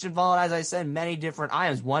they each involved, as I said, many different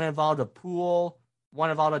items. One involved a pool,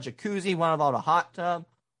 one involved a jacuzzi, one involved a hot tub,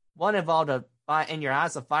 one involved in your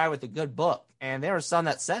house a fire with a good book. And there were some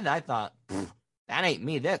that said that. I thought, that ain't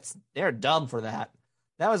me. They're dumb for that.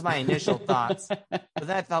 That was my initial thoughts. But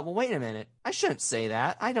then I thought, well, wait a minute. I shouldn't say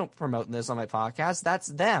that. I don't promote this on my podcast. That's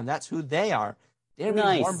them. That's who they are. They're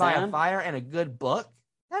being warmed by a fire and a good book.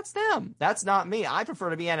 That's them. That's not me. I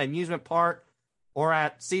prefer to be at an amusement park or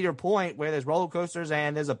at Cedar Point where there's roller coasters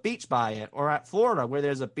and there's a beach by it, or at Florida where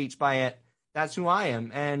there's a beach by it. That's who I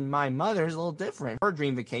am. And my mother's a little different. Her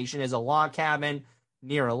dream vacation is a log cabin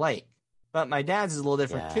near a lake. But my dad's is a little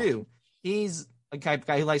different too. He's a type of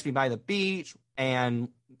guy who likes to be by the beach and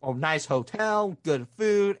a nice hotel, good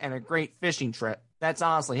food, and a great fishing trip. That's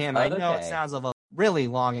honestly him. I know it sounds like a really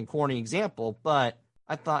long and corny example, but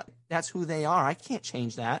I thought that's who they are. I can't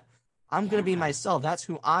change that. I'm going to be myself. That's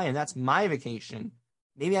who I am. That's my vacation.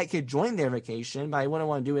 Maybe I could join their vacation, but I wouldn't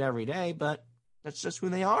want to do it every day, but that's just who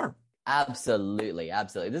they are. Absolutely.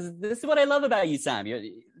 This is what I love about you, Sam.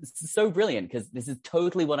 It's so brilliant because this is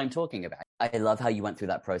totally what I'm talking about. I love how you went through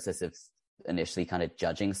that process of initially kind of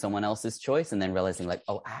judging someone else's choice and then realizing like,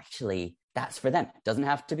 oh, actually, that's for them. It doesn't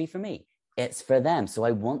have to be for me. It's for them. So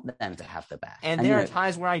I want them to have the best. And there are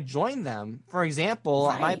times where I join them. For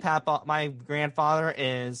example, my grandfather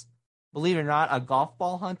is, believe it or not, a golf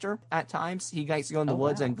ball hunter at times. He likes to go in the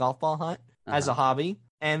woods and golf ball hunt as a hobby.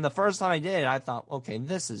 And the first time I did it, I thought, okay,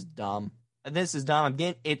 this is dumb. I'm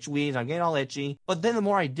getting itchweeds. I'm getting all itchy. But then the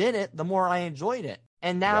more I did it, the more I enjoyed it.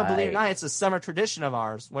 And now, believe it or not, it's a summer tradition of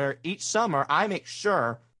ours where each summer I make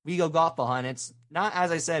sure we go golf ball hunt. It's not,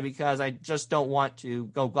 as I said, because I just don't want to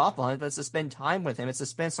go golf ball hunt, but it's to spend time with him. It's to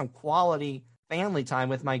spend some quality family time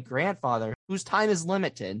with my grandfather, whose time is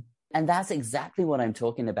limited. And that's exactly what I'm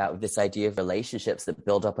talking about with this idea of relationships that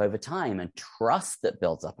build up over time and trust that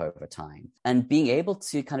builds up over time and being able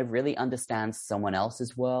to kind of really understand someone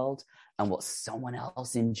else's world and what someone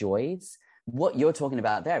else enjoys. What you're talking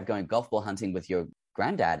about there of going golf ball hunting with your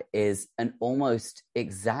granddad is an almost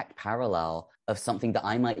exact parallel of something that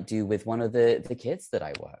I might do with one of the kids that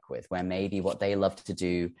I work with, where maybe what they love to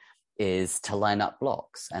do is to line up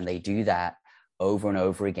blocks, and they do that over and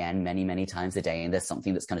over again, many, many times a day. And there's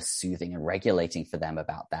something that's kind of soothing and regulating for them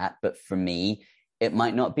about that. But for me, it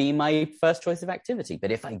might not be my first choice of activity.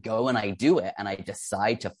 But if I go and I do it and I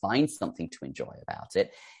decide to find something to enjoy about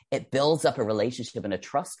it, it builds up a relationship and a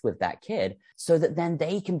trust with that kid so that then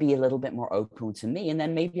they can be a little bit more open to me. And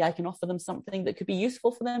then maybe I can offer them something that could be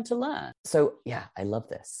useful for them to learn. So yeah, I love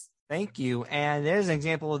this. Thank you. And there's an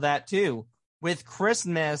example of that too. with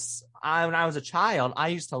Christmas, when I was a child, I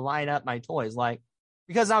used to line up my toys, like,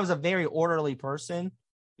 because I was a very orderly person,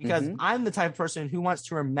 because I'm the type of person who wants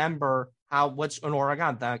to remember which in order I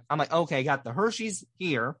got that. I'm like, okay, I got the Hershey's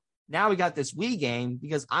here. Now we got this Wii game,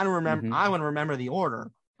 because I don't remember. I want to remember the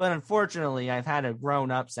order. But unfortunately, I've had to grown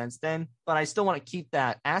up since then. But I still want to keep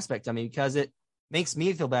that aspect of me, because it makes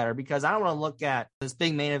me feel better, because I don't want to look at this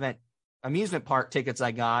big main event amusement park tickets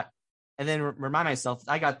I got and then remind myself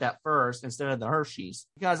I got that first instead of the Hershey's,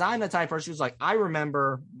 because I'm the type of person who's like, I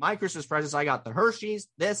remember my Christmas presents. I got the Hershey's,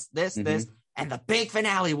 this, and the big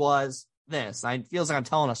finale was this. It feels like I'm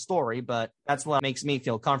telling a story, but that's what makes me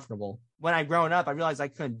feel comfortable. When I grown up, I realized I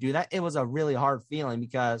couldn't do that. It was a really hard feeling,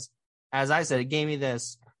 because, as I said, it gave me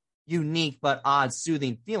this unique but odd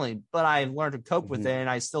soothing feeling, but I learned to cope with it, and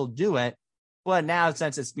I still do it. But now,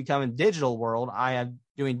 since it's become a digital world, I am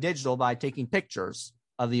doing digital by taking pictures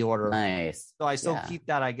of the order. Nice. So I still keep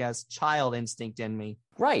that, I guess, child instinct in me.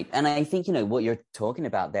 Right. And I think, what you're talking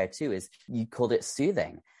about there too is you called it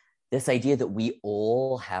soothing. This idea that we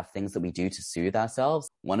all have things that we do to soothe ourselves.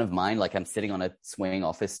 One of mine, like, I'm sitting on a swing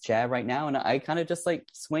office chair right now, and I kind of just like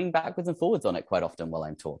swing backwards and forwards on it quite often while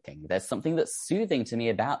I'm talking. There's something that's soothing to me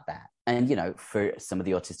about that. And, for some of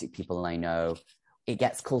the autistic people I know, it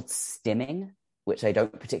gets called stimming, which I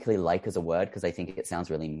don't particularly like as a word, because I think it sounds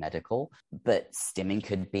really medical. But stimming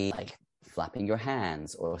could be like flapping your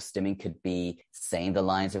hands, or stimming could be saying the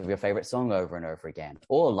lines of your favorite song over and over again,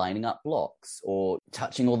 or lining up blocks, or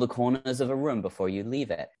touching all the corners of a room before you leave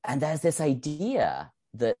it. And there's this idea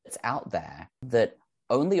that's out there that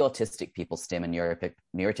only autistic people stim and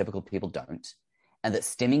neurotypical people don't, and that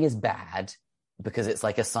stimming is bad because it's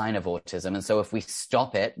like a sign of autism. And so if we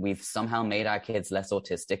stop it, we've somehow made our kids less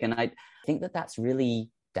autistic. And I think that that's really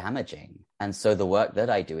damaging. And so the work that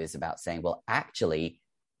I do is about saying, well, actually,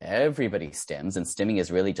 everybody stims, and stimming is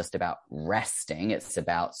really just about resting. It's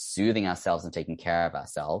about soothing ourselves and taking care of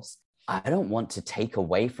ourselves. I don't want to take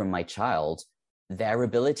away from my child their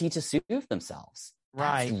ability to soothe themselves.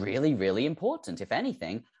 Right. That's really, really important. If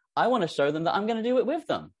anything, I want to show them that I'm going to do it with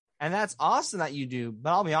them. And that's awesome that you do.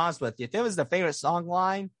 But I'll be honest with you, if it was the favorite song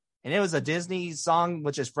line and it was a Disney song,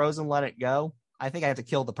 which is Frozen, Let It Go, I think I have to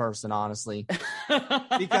kill the person, honestly,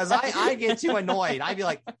 because I get too annoyed. I'd be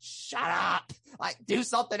like, shut up, like, do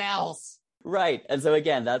something else. Right. And so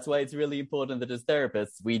again, that's why it's really important that as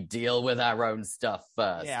therapists, we deal with our own stuff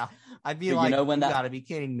first. Yeah. I'd be like, you gotta be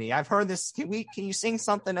kidding me. I've heard this. Can you sing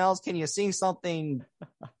something else? Can you sing something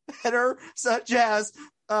better, such as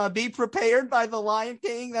Be Prepared by the Lion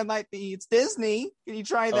King? It's Disney. Can you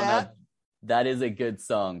try that? No. That is a good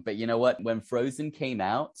song. But you know what? When Frozen came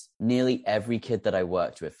out, nearly every kid that I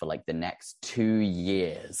worked with for like the next 2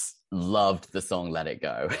 years loved the song Let It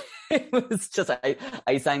Go. It was just,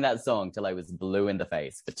 I sang that song till I was blue in the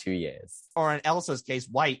face for 2 years. Or in Elsa's case,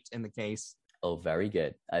 white in the case. Oh, very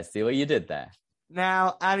good. I see what you did there.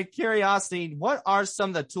 Now, out of curiosity, what are some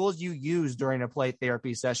of the tools you use during a play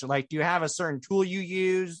therapy session? Like, do you have a certain tool you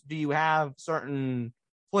use? Do you have certain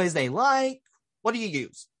toys they like? What do you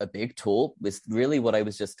use? A big tool was really what I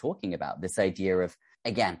was just talking about. This idea of,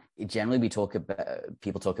 again, generally people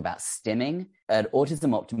talk about stimming. At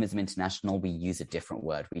Autism Optimism International, we use a different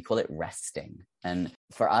word. We call it resting. And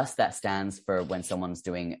for us, that stands for when someone's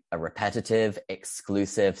doing a repetitive,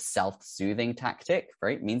 exclusive, self-soothing tactic,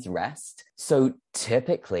 right? It means rest. So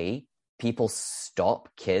typically, people stop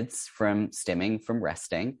kids from stimming, from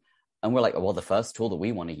resting. And we're like, well, the first tool that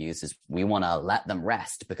we want to use is we want to let them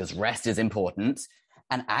rest, because rest is important.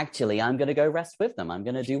 And actually, I'm going to go rest with them. I'm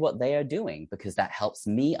going to do what they are doing, because that helps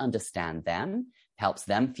me understand them, helps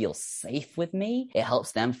them feel safe with me. It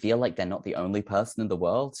helps them feel like they're not the only person in the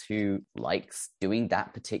world who likes doing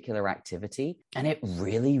that particular activity. And it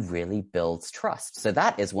really, really builds trust. So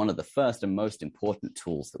that is one of the first and most important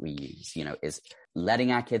tools that we use, is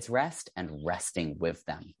letting our kids rest and resting with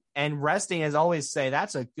them. And resting, as I always say,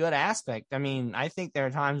 that's a good aspect. I mean, I think there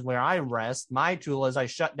are times where I rest. My tool is I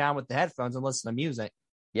shut down with the headphones and listen to music.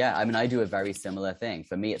 Yeah, I mean, I do a very similar thing.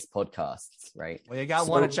 For me, it's podcasts, right? Well, you got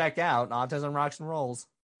one to check out, Autism Rocks and Rolls.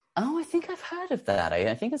 Oh, I think I've heard of that.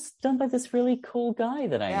 I think it's done by this really cool guy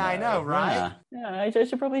that I know. Yeah, I know, right? Yeah, I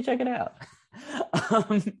should probably check it out.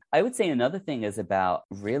 I would say another thing is about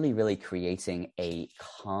really, really creating a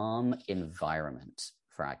calm environment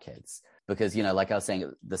for our kids. Because, like I was saying at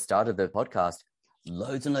the start of the podcast,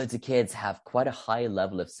 loads and loads of kids have quite a high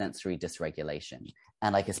level of sensory dysregulation.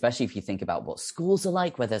 And like, especially if you think about what schools are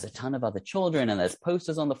like, where there's a ton of other children and there's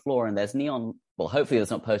posters on the floor and there's neon. Well, hopefully there's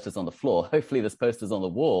not posters on the floor. Hopefully there's posters on the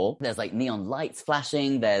wall. There's like neon lights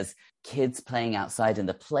flashing. There's kids playing outside in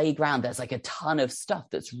the playground. There's like a ton of stuff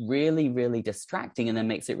that's really, really distracting, and then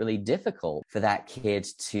makes it really difficult for that kid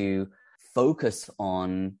to focus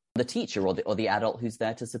on the teacher or the adult who's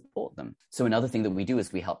there to support them. So another thing that we do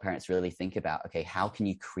is we help parents really think about, okay, how can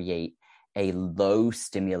you create a low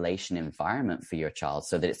stimulation environment for your child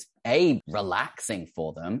so that it's A, relaxing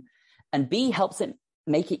for them, and B, helps it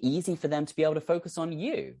make it easy for them to be able to focus on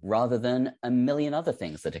you rather than a million other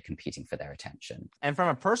things that are competing for their attention. And from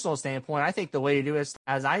a personal standpoint, I think the way to do it is,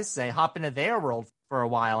 as I say, hop into their world for a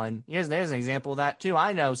while. And there's an example of that too.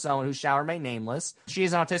 I know someone who shall remain nameless.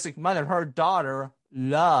 She's an autistic mother. Her daughter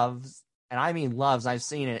loves, and I mean loves, I've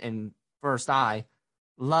seen it in first eye,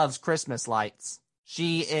 loves Christmas lights.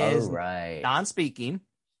 She is non-speaking,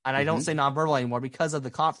 and I don't say nonverbal anymore because of the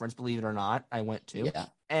conference, believe it or not, I went to. Yeah.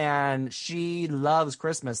 And she loves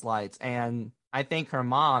Christmas lights. And I think her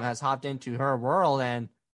mom has hopped into her world and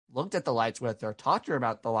looked at the lights with her, talked to her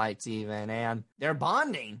about the lights even, and they're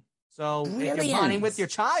bonding. So if you're bonding with your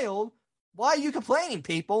child, why are you complaining,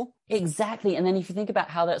 people? Exactly. And then if you think about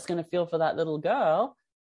how that's going to feel for that little girl,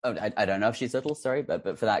 I don't know if she's little, sorry,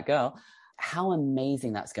 but for that girl, how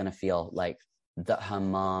amazing that's going to feel, like that her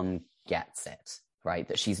mom gets it, right?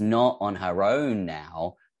 That she's not on her own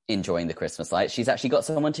now enjoying the Christmas lights. She's actually got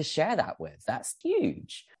someone to share that with. That's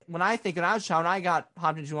huge. When I think when I was a child, when I got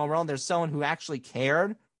hopped into my world, there's someone who actually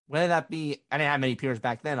cared, whether that be, I didn't have many peers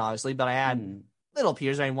back then, obviously, but I had little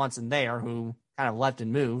peers, I mean, once in there who kind of left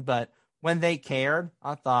and moved. But when they cared,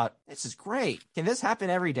 I thought, this is great. Can this happen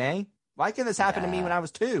every day? Why can this happen to me when I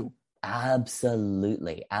was 2?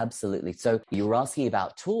 Absolutely. Absolutely. So you were asking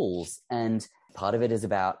about tools, and part of it is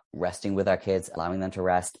about resting with our kids, allowing them to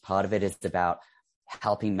rest. Part of it is about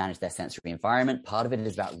helping manage their sensory environment. Part of it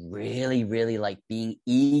is about really, really like being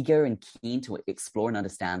eager and keen to explore and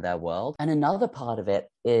understand their world. And another part of it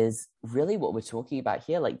is really what we're talking about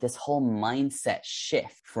here, like this whole mindset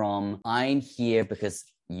shift from I'm here because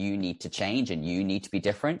you need to change and you need to be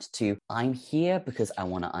different to I'm here because I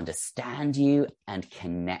want to understand you and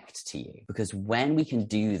connect to you. Because when we can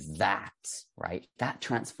do that, right, that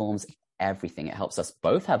transforms everything. It helps us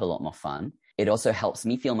both have a lot more fun. It also helps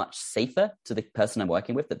me feel much safer to the person I'm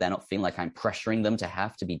working with, that they're not feeling like I'm pressuring them to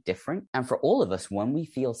have to be different. And for all of us, when we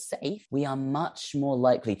feel safe, we are much more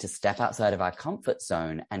likely to step outside of our comfort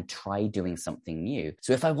zone and try doing something new.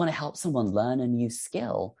 So if I want to help someone learn a new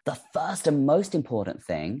skill, the first and most important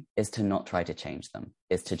thing is to not try to change them,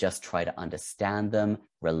 is to just try to understand them,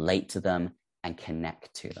 relate to them, and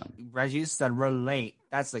connect to them. As you said, relate.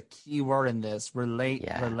 That's the key word in this. Relate,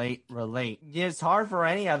 relate. Yeah, it's hard for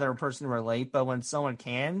any other person to relate, but when someone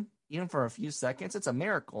can, even for a few seconds, it's a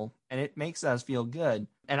miracle, and it makes us feel good.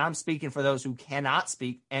 And I'm speaking for those who cannot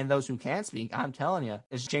speak and those who can speak. I'm telling you,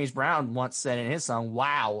 as James Brown once said in his song,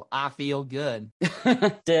 "Wow, I feel good."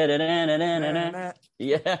 Yeah.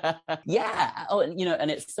 Oh,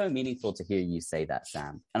 and it's so meaningful to hear you say that,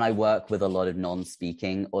 Sam. And I work with a lot of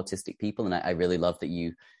non-speaking autistic people, and I really love that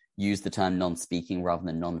you use the term non-speaking rather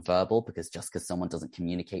than non-verbal, because just because someone doesn't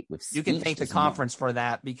communicate with speech, you can thank the conference for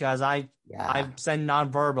that, because I've said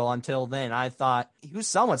non-verbal until then. I thought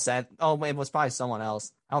someone said, it was probably someone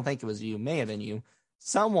else. I don't think it was you. May have been you.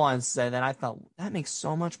 Someone said that. I thought that makes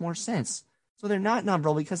so much more sense. So they're not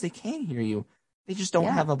non-verbal because they can hear you. They just don't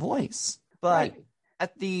have a voice. But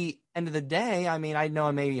at the end of the day, I mean, I know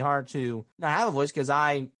it may be hard to not have a voice because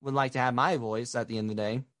I would like to have my voice at the end of the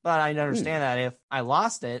day. But I understand that if I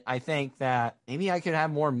lost it, I think that maybe I could have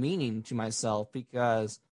more meaning to myself,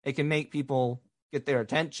 because it can make people get their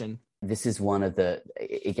attention. This is one of the,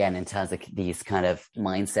 again, in terms of these kind of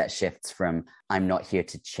mindset shifts from I'm not here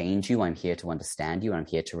to change you, I'm here to understand you, I'm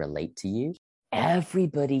here to relate to you.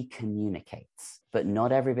 Everybody communicates, but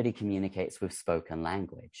not everybody communicates with spoken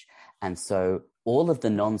language. And so all of the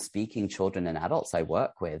non-speaking children and adults I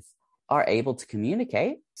work with are able to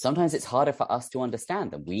communicate. Sometimes it's harder for us to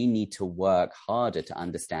understand them. We need to work harder to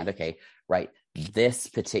understand, okay, right, this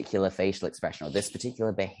particular facial expression or this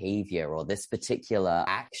particular behavior or this particular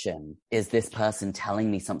action, is this person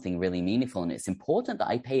telling me something really meaningful? And it's important that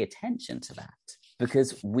I pay attention to that,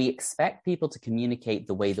 because we expect people to communicate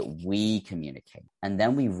the way that we communicate. And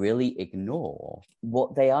then we really ignore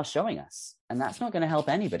what they are showing us. And that's not going to help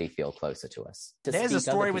anybody feel closer to us. There's a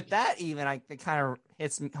story with that even. It kind of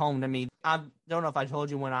hits home to me. I don't know if I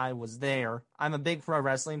told you when I was there. I'm a big pro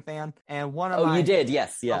wrestling fan. And one of you did?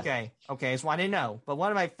 Yes. Yeah. Okay. So I didn't know. But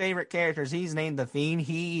one of my favorite characters, he's named The Fiend.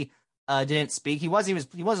 He didn't speak. He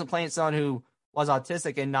wasn't playing someone who was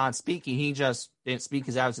autistic and non-speaking. He just didn't speak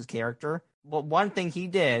because that was his character. But one thing he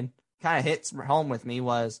did kind of hits home with me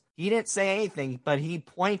was he didn't say anything, but he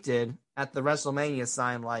pointed at the WrestleMania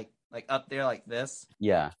sign like up there like this.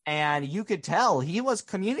 Yeah. And you could tell he was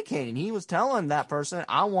communicating. He was telling that person,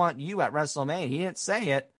 I want you at WrestleMania. He didn't say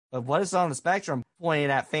it, but what is on the spectrum?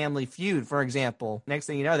 Pointing at Family Feud, for example. Next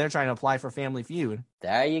thing you know, they're trying to apply for Family Feud.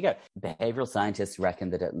 There you go. Behavioral scientists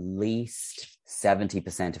reckon that at least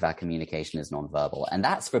 70% of our communication is nonverbal. And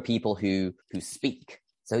that's for people who speak.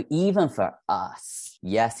 So even for us,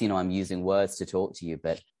 yes, I'm using words to talk to you,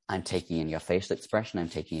 but I'm taking in your facial expression. I'm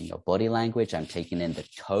taking in your body language. I'm taking in the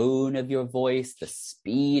tone of your voice, the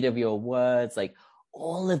speed of your words, like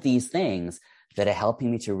all of these things that are helping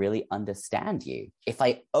me to really understand you. If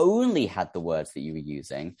I only had the words that you were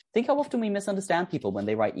using, think how often we misunderstand people when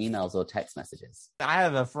they write emails or text messages. I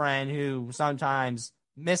have a friend who sometimes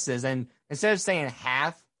misses, and instead of saying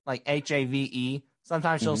half, like HAVE,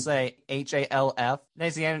 sometimes she'll say HALF.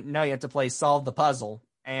 Next thing you know, you have to play solve the puzzle.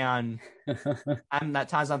 And at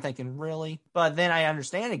times I'm thinking, really? But then I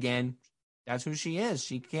understand again, that's who she is.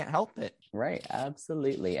 She can't help it. Right,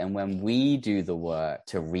 absolutely. And when we do the work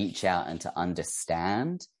to reach out and to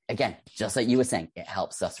understand, again, just like you were saying, it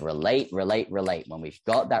helps us relate. When we've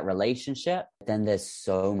got that relationship, then there's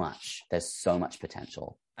so much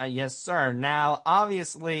potential. Yes, sir. Now,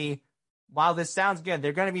 obviously, while this sounds good, there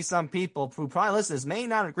are going to be some people who probably listen to this may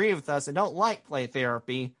not agree with us and don't like play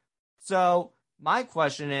therapy. So my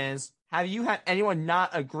question is, have you had anyone not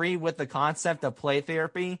agree with the concept of play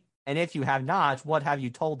therapy? And if you have not, what have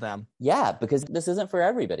you told them? Yeah, because this isn't for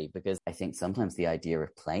everybody, because I think sometimes the idea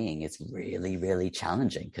of playing is really, really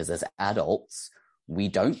challenging, because as adults, we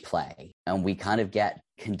don't play and we kind of get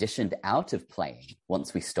conditioned out of playing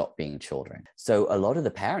once we stop being children. So a lot of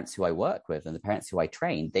the parents who I work with and the parents who I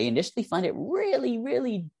train, they initially find it really,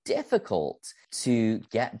 really difficult to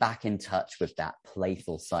get back in touch with that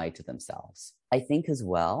playful side to themselves. I think as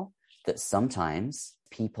well that sometimes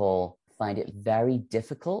people find it very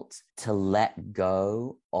difficult to let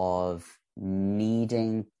go of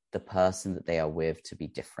needing the person that they are with to be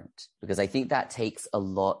different, because I think that takes a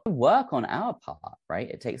lot of work on our part, right?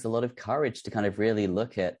 It takes a lot of courage to kind of really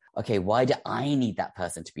look at, okay, why do I need that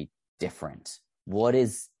person to be different? What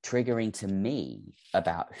is triggering to me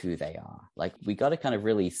about who they are? Like, we got to kind of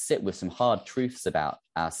really sit with some hard truths about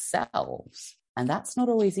ourselves. And that's not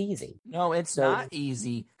always easy. No, it's not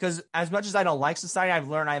easy, because as much as I don't like society, I've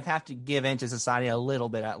learned I have to give in to society a little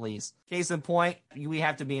bit at least. Case in point, we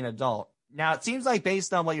have to be an adult. Now, it seems like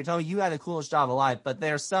based on what you're telling me, you had the coolest job alive, but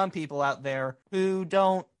there are some people out there who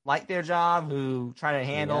don't like their job, who try to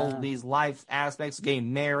handle these life aspects of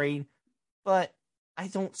getting married. But I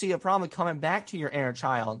don't see a problem coming back to your inner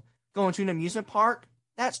child. Going to an amusement park,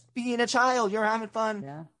 that's being a child. You're having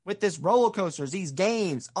fun with this roller coasters, these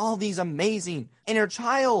games, all these amazing inner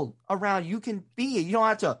child around. You can be it. You don't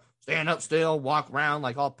have to stand up still, walk around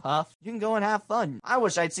like all puffed. You can go and have fun. I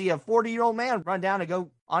wish I'd see a 40-year-old man run down and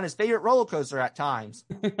go on his favorite roller coaster at times.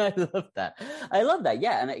 I love that.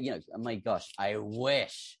 Yeah. And, oh my gosh, I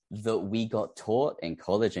wish that we got taught in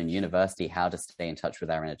college and university how to stay in touch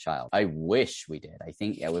with our inner child. I wish we did. I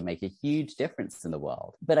think it would make a huge difference in the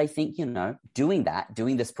world. But I think, doing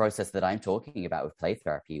this process that I'm talking about with play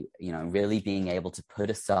therapy, really being able to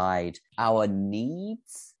put aside our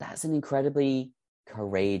needs, that's an incredibly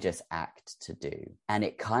courageous act to do. And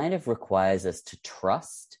it kind of requires us to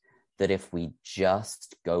trust that if we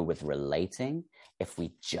just go with relating, if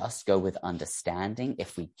we just go with understanding,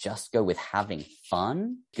 if we just go with having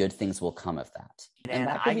fun, good things will come of that. And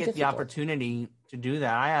I get the opportunity to do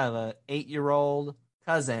that. I have an 8-year-old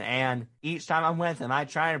cousin, and each time I'm with him, I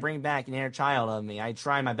try to bring back an inner child of me. I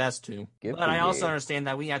try my best to. But I also understand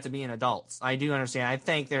that we have to be an adults. I do understand. I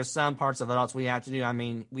think there's some parts of adults we have to do. I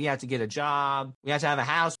mean, we have to get a job. We have to have a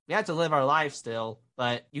house. We have to live our life still.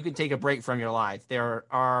 But you can take a break from your life.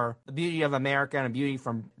 The beauty of America and the beauty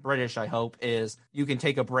from British, I hope, is you can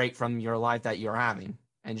take a break from your life that you're having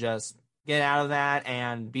and just get out of that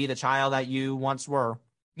and be the child that you once were.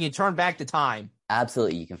 You can turn back the time.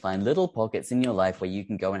 Absolutely. You can find little pockets in your life where you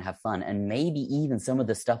can go and have fun. And maybe even some of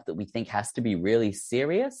the stuff that we think has to be really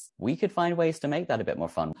serious, we could find ways to make that a bit more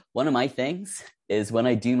fun. One of my things is when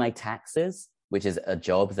I do my taxes, which is a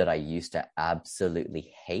job that I used to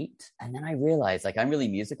absolutely hate. And then I realized, I'm really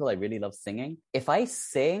musical. I really love singing. If I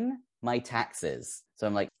sing my taxes, so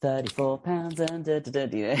I'm like 34 pounds and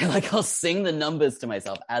I'll sing the numbers to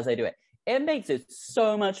myself as I do it. It makes it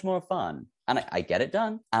so much more fun And I get it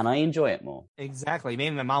done, and I enjoy it more. Exactly.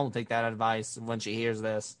 Maybe my mom will take that advice when she hears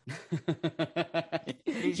this.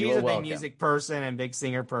 She's a big music person and big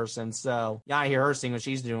singer person, so yeah, I hear her sing when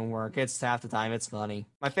she's doing work. It's half the time, it's funny.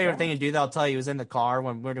 My favorite thing to do, that I'll tell you, is in the car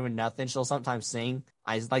when we're doing nothing. She'll sometimes sing.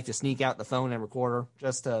 I just like to sneak out the phone and record her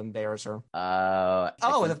just to embarrass her.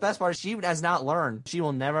 The best part is she has not learned. She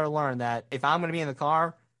will never learn that if I'm going to be in the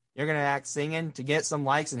car, you're going to act singing to get some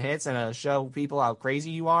likes and hits and to show people how crazy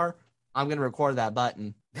you are. I'm going to record that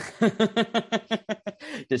button.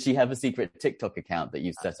 Does she have a secret TikTok account that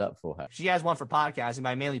you've set up for her? She has one for podcasting, but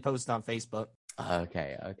I mainly post it on Facebook.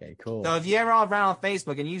 Okay, cool. So if you ever are around on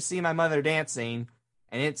Facebook and you see my mother dancing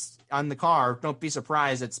and it's on the car, don't be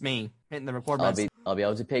surprised it's me hitting the record button. I'll be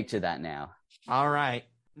able to picture that now. All right.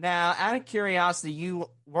 Now, out of curiosity, you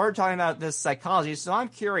were talking about this psychology, so I'm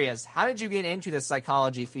curious, how did you get into the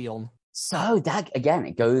psychology field? So that, again,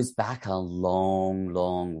 it goes back a long,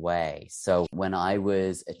 long way. So when I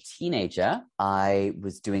was a teenager, I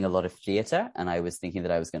was doing a lot of theater, and I was thinking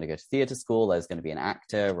that I was going to go to theater school. I was going to be an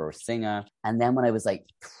actor or a singer. And then when I was like,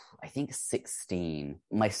 I think 16,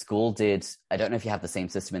 my school did, I don't know if you have the same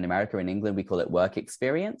system in America. In England, we call it work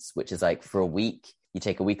experience, which is like for a week, you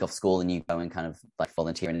take a week off school and you go and kind of like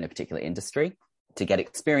volunteer in a particular industry to get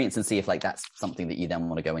experience and see if like that's something that you then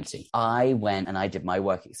want to go into. I went and I did my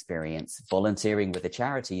work experience volunteering with a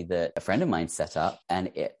charity that a friend of mine set up.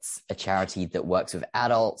 And it's a charity that works with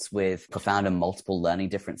adults with profound and multiple learning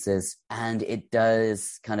differences. And it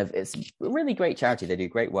does it's a really great charity. They do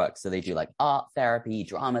great work. So they do like art therapy,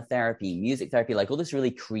 drama therapy, music therapy, like all this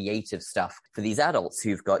really creative stuff for these adults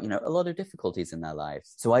who've got, a lot of difficulties in their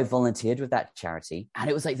lives. So I volunteered with that charity, and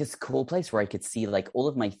it was like this cool place where I could see like all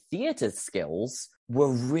of my theater skills were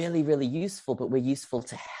really, really useful, but were useful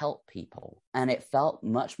to help people. And it felt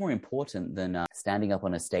much more important than standing up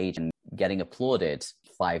on a stage and getting applauded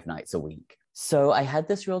 5 nights a week. So I had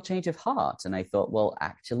this real change of heart, and I thought, well,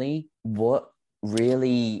 actually, what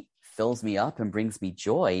really fills me up and brings me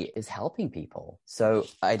joy is helping people. So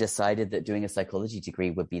I decided that doing a psychology degree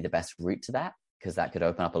would be the best route to that, because that could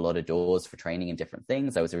open up a lot of doors for training in different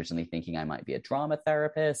things. I was originally thinking I might be a drama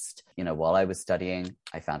therapist. While I was studying,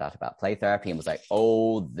 I found out about play therapy and was like,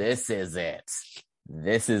 oh, this is it.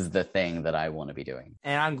 This is the thing that I want to be doing.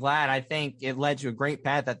 And I'm glad. I think it led to a great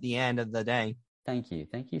path at the end of the day. Thank you.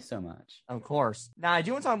 Thank you so much. Of course. Now, I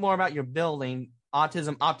do want to talk more about your building,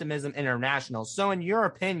 Autism Optimism International. So in your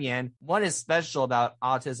opinion, what is special about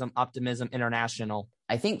Autism Optimism International?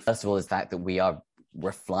 I think, first of all, is the fact that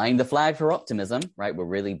we're flying the flag for optimism, right? We're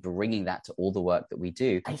really bringing that to all the work that we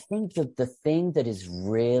do. I think that the thing that is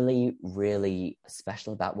really, really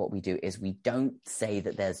special about what we do is we don't say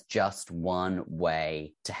that there's just one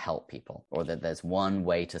way to help people or that there's one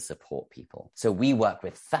way to support people. So we work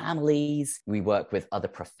with families, we work with other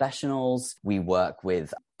professionals, we work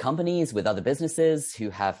with companies, with other businesses who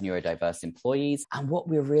have neurodiverse employees. And what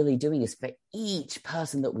we're really doing is for each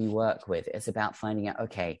person that we work with, it's about finding out,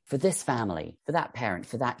 okay, for this family, for that parent,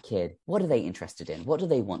 for that kid, what are they interested in? What do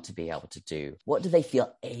they want to be able to do? What do they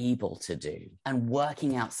feel able to do? And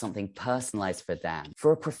working out something personalized for them.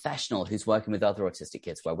 For a professional who's working with other autistic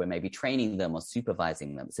kids where we're maybe training them or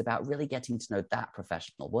supervising them, it's about really getting to know that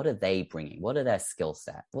professional. What are they bringing? What are their skill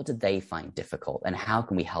set? What do they find difficult? And how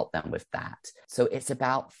can we help them with that? So it's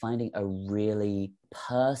about finding a really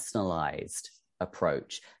personalized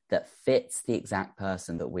approach that fits the exact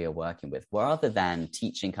person that we are working with, rather than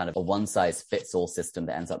teaching kind of a one-size-fits-all system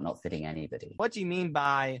that ends up not fitting anybody. What do you mean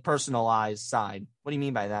by personalized side? What do you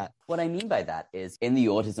mean by that? What I mean by that is in the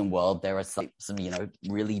autism world, there are some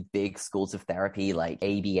really big schools of therapy like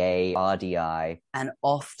ABA, RDI. And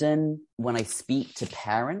often when I speak to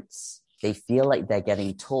parents, they feel like they're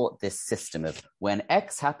getting taught this system of when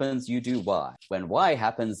X happens, you do Y. When Y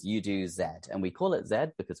happens, you do Z. And we call it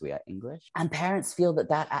Z because we are English. And parents feel that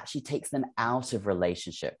that actually takes them out of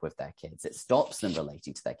relationship with their kids. It stops them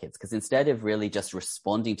relating to their kids because instead of really just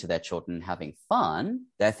responding to their children and having fun,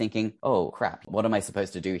 they're thinking, oh, crap, what am I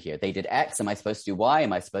supposed to do here? They did X. Am I supposed to do Y?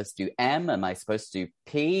 Am I supposed to do M? Am I supposed to do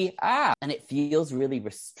P? And it feels really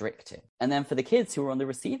restrictive. And then for the kids who are on the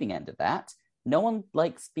receiving end of that, no one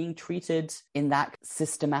likes being treated in that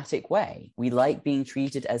systematic way. We like being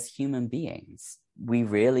treated as human beings. We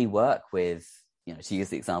really work with, to use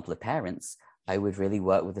the example of parents, I would really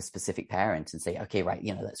work with a specific parent and say, okay, right,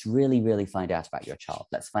 let's really, really find out about your child.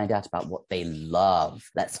 Let's find out about what they love.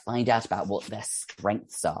 Let's find out about what their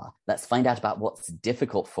strengths are. Let's find out about what's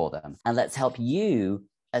difficult for them. And let's help you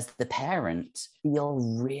as the parent,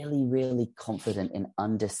 feel really, really confident in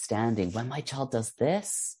understanding when my child does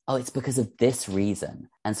this, oh, it's because of this reason.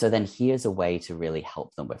 And so then here's a way to really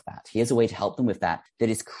help them with that. Here's a way to help them with that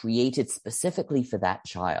is created specifically for that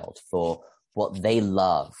child, for what they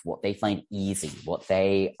love, what they find easy, what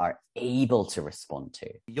they are able to respond to.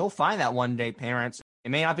 You'll find that one day, parents. It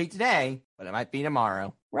may not be today, but it might be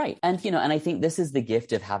tomorrow. Right. And, and I think this is the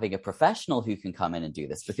gift of having a professional who can come in and do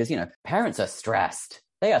this because, parents are stressed.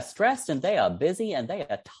 They are stressed and they are busy and they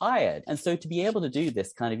are tired. And so to be able to do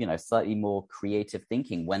this kind of, slightly more creative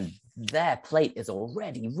thinking when their plate is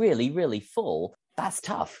already really, really full, that's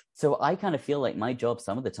tough. So I kind of feel like my job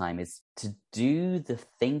some of the time is to do the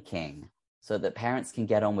thinking so that parents can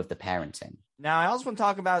get on with the parenting. Now, I also want to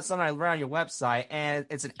talk about something I learned on your website, and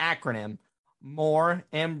it's an acronym. MORE,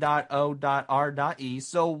 M.O.R.E.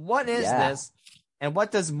 So what is this, and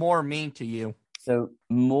what does MORE mean to you? So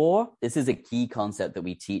MORE, this is a key concept that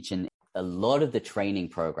we teach in a lot of the training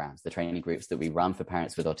programs, the training groups that we run for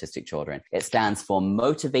parents with autistic children. It stands for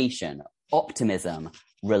motivation, optimism,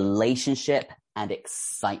 relationship, and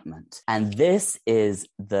excitement. And this is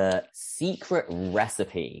the secret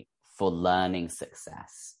recipe for learning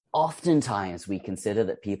success. Oftentimes, we consider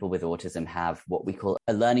that people with autism have what we call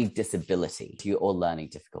a learning disability or learning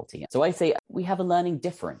difficulty. So I say we have a learning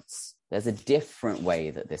difference. There's a different way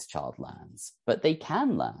that this child learns, but they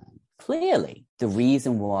can learn. Clearly, the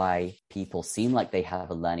reason why people seem like they have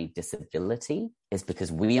a learning disability is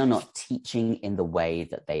because we are not teaching in the way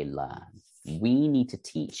that they learn. We need to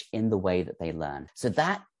teach in the way that they learn. So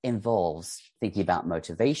that involves thinking about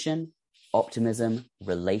motivation, optimism,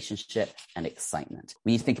 relationship, and excitement.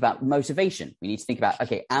 We need to think about motivation. We need to think about,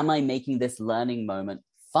 okay, am I making this learning moment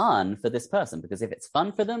fun for this person? Because if it's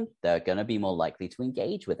fun for them, they're going to be more likely to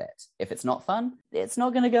engage with it. If it's not fun, it's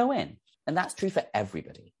not going to go in. And that's true for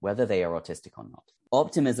everybody, whether they are autistic or not.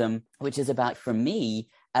 Optimism, which is about, for me,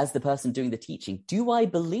 as the person doing the teaching, do I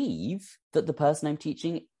believe that the person I'm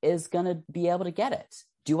teaching is going to be able to get it?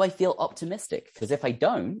 Do I feel optimistic? Because if I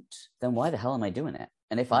don't, then why the hell am I doing it?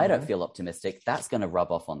 And if I don't feel optimistic, that's going to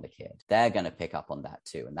rub off on the kid. They're going to pick up on that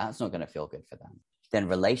too. And that's not going to feel good for them. Then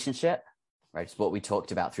relationship, right? It's what we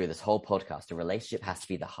talked about through this whole podcast. A relationship has to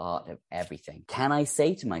be the heart of everything. Can I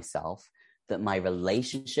say to myself that my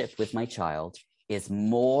relationship with my child is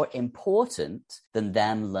more important than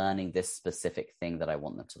them learning this specific thing that I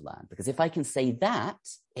want them to learn? Because if I can say that,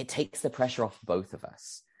 it takes the pressure off both of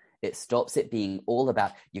us. It stops it being all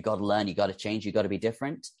about, you got to learn, you got to change, you got to be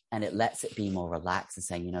different. And it lets it be more relaxed and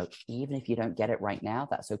saying, even if you don't get it right now,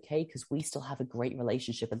 that's okay, because we still have a great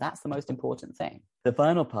relationship. And that's the most important thing. The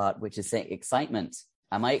final part, which is saying excitement.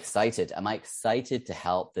 Am I excited? Am I excited to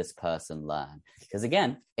help this person learn? Because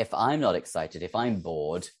again, if I'm not excited, if I'm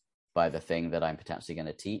bored by the thing that I'm potentially going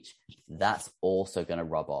to teach, that's also going to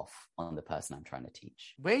rub off on the person I'm trying to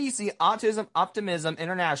teach. Where do you see Autism Optimism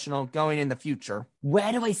International going in the future?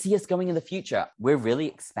 Where do I see us going in the future? We're really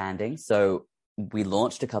expanding. So we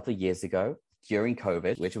launched a couple of years ago during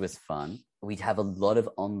COVID, which was fun. We'd have a lot of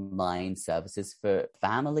online services for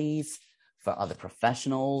families, for other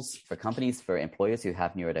professionals, for companies, for employers who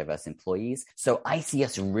have neurodiverse employees. So I see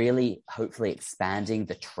us really hopefully expanding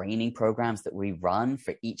the training programs that we run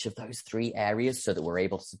for each of those three areas so that we're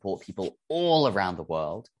able to support people all around the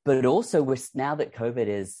world. But also now that COVID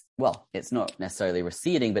is, well, it's not necessarily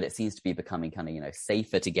receding, but it seems to be becoming kind of,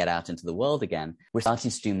 safer to get out into the world again. We're starting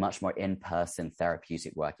to do much more in-person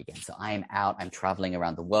therapeutic work again. So I'm traveling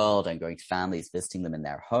around the world. I'm going to families, visiting them in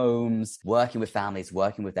their homes, working with families,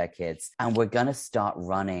 working with their kids. And we're going to start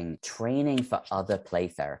running training for other play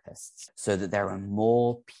therapists so that there are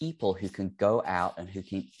more people who can go out and who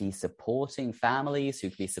can be supporting families, who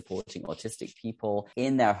can be supporting autistic people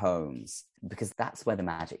in their homes, because that's where the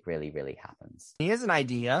magic really, really happens. Here's an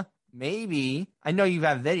idea. Maybe, I know you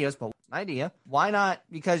have videos, but an idea. Why not,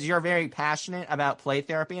 because you're very passionate about play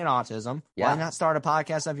therapy and autism, why not start a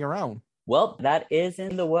podcast of your own? Well, that is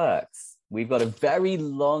in the works. We've got a very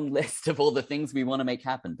long list of all the things we want to make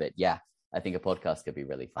happen, but yeah, I think a podcast could be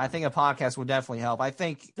really fun. I think a podcast would definitely help. I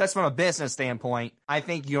think that's from a business standpoint. I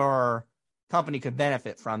think your company could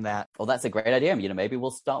benefit from that. Well, that's a great idea. Maybe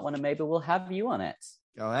we'll start one and maybe we'll have you on it.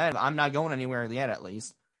 Go ahead. I'm not going anywhere yet, at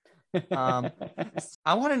least. I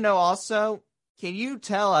want to know also, can you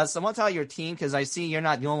tell us, I want to tell your team, because I see you're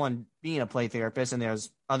not the only one being a play therapist and there's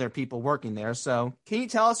other people working there. So can you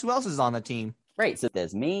tell us who else is on the team? Great. So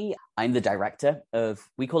there's me. I'm the director of,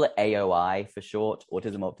 we call it AOI for short,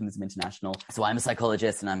 Autism Optimism International. So I'm a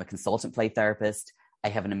psychologist and I'm a consultant play therapist. I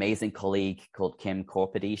have an amazing colleague called Kim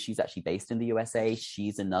Corpedy. She's actually based in the USA.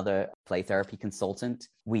 She's another play therapy consultant.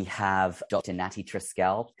 We have Dr. Natty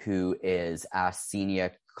Triskel, who is our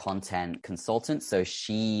senior content consultant. So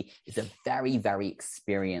she is a very, very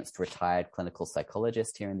experienced retired clinical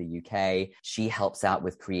psychologist here in the UK. She helps out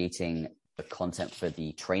with creating the content for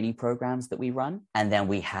the training programs that we run. And then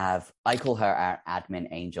we have, I call her our admin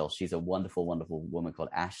angel. She's a wonderful, wonderful woman called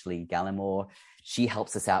Ashley Gallimore. She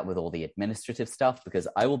helps us out with all the administrative stuff, because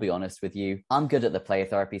I will be honest with you, I'm good at the play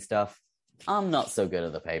therapy stuff. I'm not so good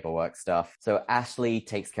at the paperwork stuff. So Ashley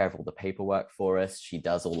takes care of all the paperwork for us. She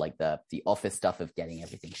does all like the office stuff of getting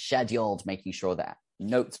everything scheduled, making sure that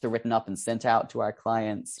notes are written up and sent out to our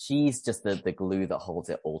clients. She's just the glue that holds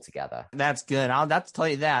it all together. That's good. I'll have to tell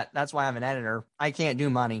you that. That's why I have an editor. I can't do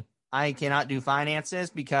money. I cannot do finances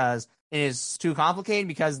because it is too complicated,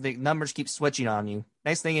 because the numbers keep switching on you.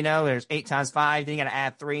 Next thing you know, there's 8 times 5, then you got to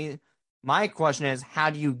add 3. My question is, how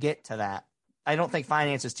do you get to that? I don't think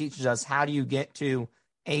finances teaches us how do you get to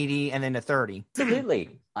 80 and then to 30.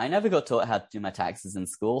 Absolutely. I never got taught how to do my taxes in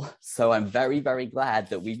school. So I'm very, very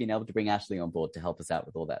glad that we've been able to bring Ashley on board to help us out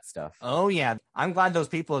with all that stuff. Oh, yeah. I'm glad those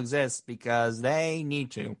people exist, because they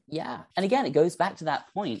need to. Yeah. And again, it goes back to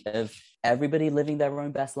that point of everybody living their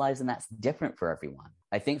own best lives, and that's different for everyone.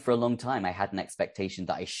 I think for a long time, I had an expectation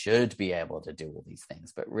that I should be able to do all these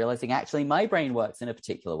things, but realizing actually my brain works in a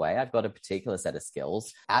particular way. I've got a particular set of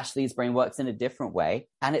skills. Ashley's brain works in a different way.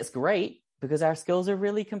 And it's great because our skills are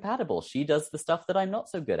really compatible. She does the stuff that I'm not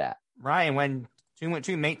so good at. Right. And when 2 and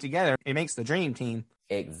 2 mate together, it makes the dream team.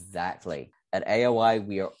 Exactly. At AOI,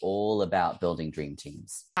 we are all about building dream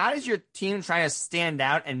teams. How does your team try to stand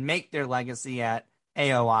out and make their legacy at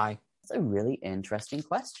AOI? That's a really interesting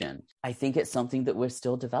question. I think it's something that we're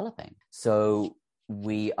still developing. So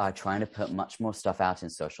we are trying to put much more stuff out in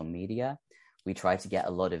social media. We try to get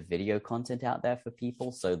a lot of video content out there for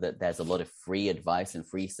people so that there's a lot of free advice and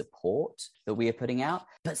free support that we are putting out.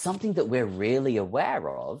 But something that we're really aware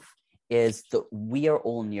of is that we are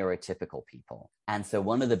all neurotypical people. And so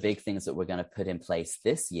one of the big things that we're going to put in place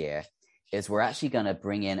this year is we're actually going to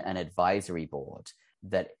bring in an advisory board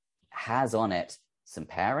that has on it some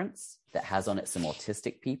parents, that has on it some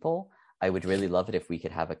autistic people. I would really love it if we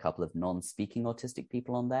could have a couple of non-speaking autistic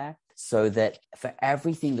people on there, so that for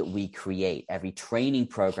everything that we create, every training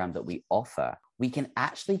program that we offer, we can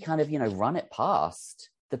actually kind of, run it past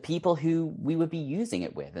the people who we would be using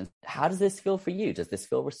it with. And how does this feel for you? Does this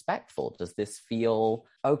feel respectful? Does this feel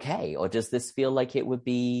okay? Or does this feel like it would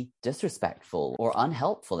be disrespectful or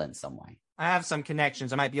unhelpful in some way? I have some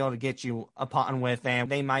connections I might be able to get you upon with, and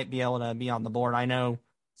they might be able to be on the board. I know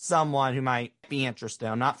someone who might be interested.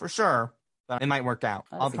 I'm not for sure, but it might work out.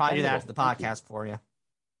 I'll probably do that after the podcast for you.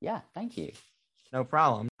 Yeah, thank you. No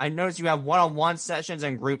problem. I noticed you have one-on-one sessions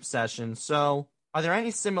and group sessions. So are there any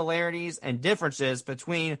similarities and differences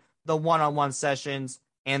between the one-on-one sessions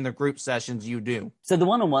and the group sessions you do? So the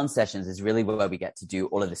one-on-one sessions is really where we get to do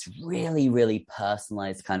all of this really, really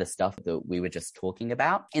personalized kind of stuff that we were just talking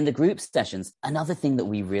about. In the group sessions, another thing that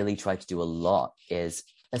we really try to do a lot is,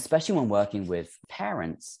 especially when working with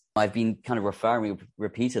parents, I've been kind of referring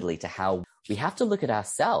repeatedly to how we have to look at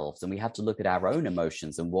ourselves and we have to look at our own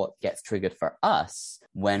emotions and what gets triggered for us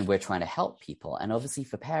when we're trying to help people. And obviously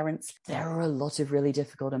for parents, there are a lot of really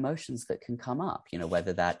difficult emotions that can come up,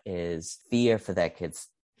 whether that is fear for their kids'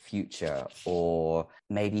 future or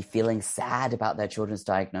maybe feeling sad about their children's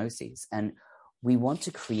diagnoses. And we want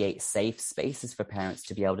to create safe spaces for parents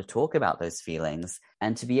to be able to talk about those feelings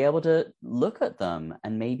and to be able to look at them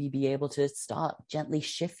and maybe be able to start gently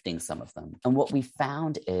shifting some of them. And what we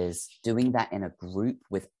found is doing that in a group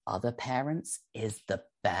with other parents is the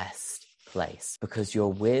best place, because you're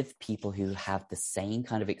with people who have the same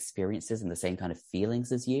kind of experiences and the same kind of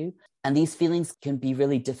feelings as you. And these feelings can be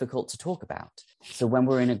really difficult to talk about. So when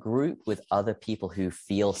we're in a group with other people who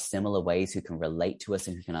feel similar ways, who can relate to us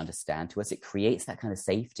and who can understand to us, it creates that kind of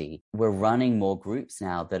safety. We're running more groups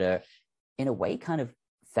now that are, in a way, kind of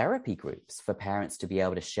therapy groups for parents to be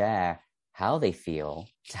able to share how they feel,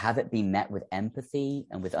 to have it be met with empathy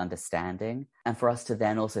and with understanding, and for us to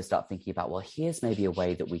then also start thinking about, well, here's maybe a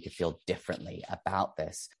way that we could feel differently about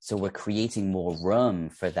this. So we're creating more room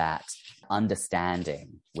for that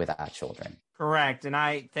understanding with our children. Correct. And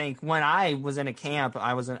I think when I was in a camp,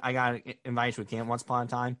 I got invited to a camp once upon a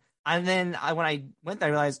time. And then when I went there,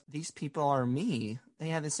 I realized these people are me. They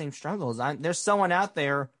have the same struggles. There's someone out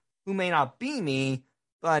there who may not be me,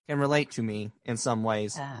 but can relate to me in some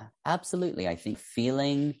ways. Yeah, absolutely. I think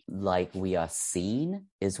feeling like we are seen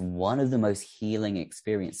is one of the most healing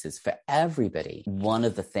experiences for everybody. One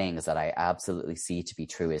of the things that I absolutely see to be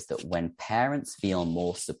true is that when parents feel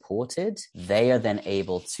more supported, they are then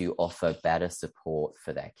able to offer better support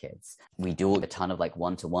for their kids. We do a ton of like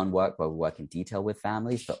one-to-one work where we work in detail with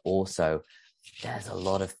families, but also there's a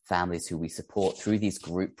lot of families who we support through these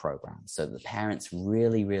group programs. So the parents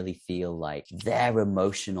really, really feel like their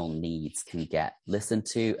emotional needs can get listened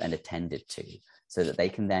to and attended to so that they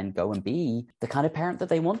can then go and be the kind of parent that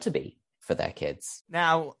they want to be for their kids.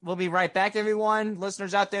 Now, we'll be right back, everyone.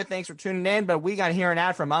 Listeners out there, thanks for tuning in, but we got to hear an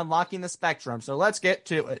ad from Unlocking the Spectrum, so let's get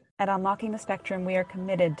to it. At Unlocking the Spectrum, we are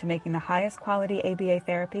committed to making the highest quality ABA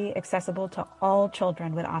therapy accessible to all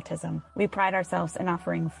children with autism. We pride ourselves in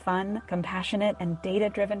offering fun, compassionate, and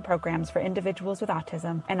data-driven programs for individuals with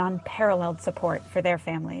autism and unparalleled support for their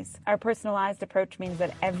families. Our personalized approach means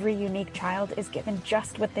that every unique child is given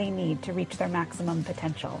just what they need to reach their maximum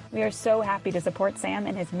potential. We are so happy to support Sam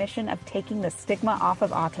in his mission of taking the stigma off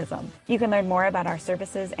of autism. You can learn more about our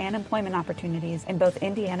services and employment opportunities in both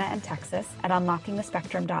Indiana and Texas at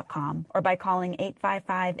unlockingthespectrum.com. Or by calling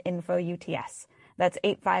 855-INFO-UTS. That's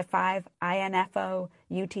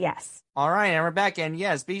 855-INFO-UTS. All right, and we're back, and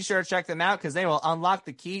yes, be sure to check them out because they will unlock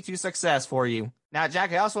the key to success for you. Now,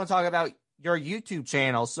 Jack, I also want to talk about your YouTube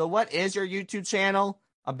channel. So what is your YouTube channel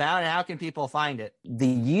about, and how can people find it?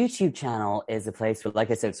 The YouTube channel is a place where,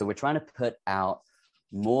 like I said, so we're trying to put out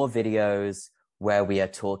more videos where we are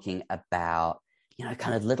talking about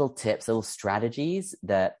kind of little tips, little strategies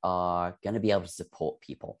that are going to be able to support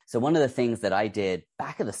people. So one of the things that I did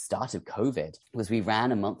back at the start of COVID was we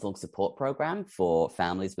ran a month-long support program for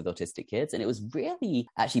families with autistic kids. And it was really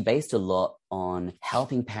actually based a lot on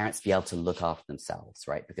helping parents be able to look after themselves,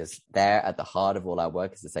 right? Because they're at the heart of all our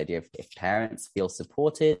work is this idea of if parents feel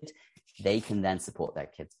supported, they can then support their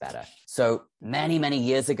kids better. So many, many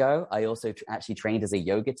years ago, I also actually trained as a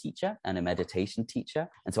yoga teacher and a meditation teacher.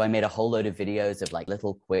 And so I made a whole load of videos of like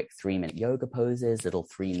little quick 3-minute yoga poses, little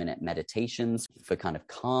 3-minute meditations for kind of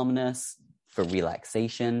calmness, for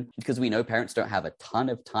relaxation. Because we know parents don't have a ton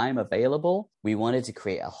of time available, we wanted to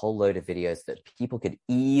create a whole load of videos that people could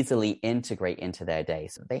easily integrate into their day.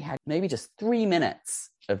 So they had maybe just 3 minutes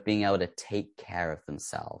of being able to take care of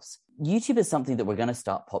themselves. YouTube is something that we're going to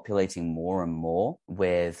start populating more and more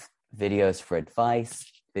with videos for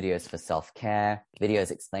advice, videos for self-care, videos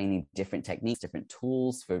explaining different techniques, different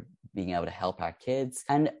tools for being able to help our kids,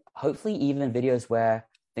 and hopefully even videos where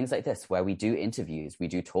things like this, where we do interviews, we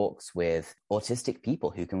do talks with autistic people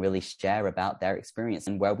who can really share about their experience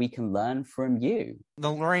and where we can learn from you.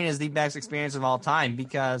 The learning is the best experience of all time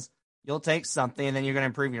because you'll take something and then you're going to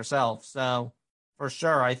improve yourself. So for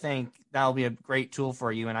sure, I think that'll be a great tool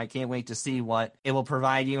for you, and I can't wait to see what it will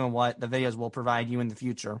provide you and what the videos will provide you in the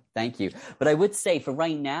future. Thank you. But I would say for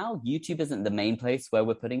right now, YouTube isn't the main place where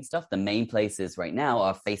we're putting stuff. The main places right now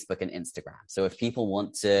are Facebook and Instagram. So if people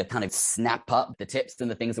want to kind of snap up the tips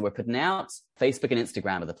and the things that we're putting out, Facebook and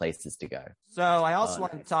Instagram are the places to go. So I also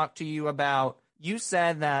want to talk to you about, you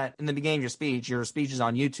said that in the beginning of your speech is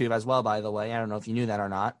on YouTube as well, by the way. I don't know if you knew that or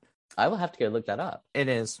not. I will have to go look that up. It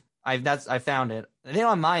is. I found it. They don't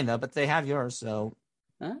have mine though, but they have yours. So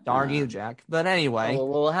darn you, Jack. But anyway,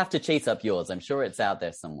 we'll have to chase up yours. I'm sure it's out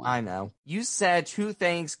there somewhere. I know. You said 2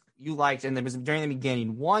 things you liked, and it was during the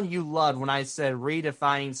beginning. One, you loved when I said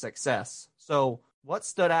redefining success. So what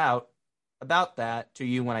stood out about that to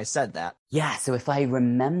you when I said that? Yeah. So if I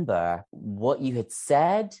remember what you had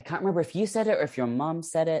said, I can't remember if you said it or if your mom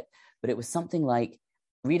said it, but it was something like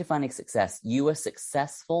redefining success. You are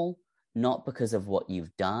successful not because of what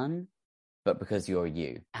you've done, but because you're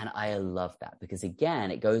you. And I love that because,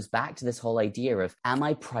 again, it goes back to this whole idea of, am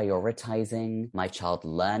I prioritizing my child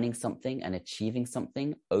learning something and achieving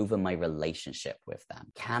something over my relationship with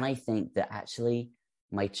them? Can I think that actually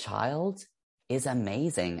my child is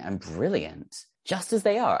amazing and brilliant just as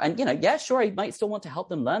they are? And, yeah, sure, I might still want to help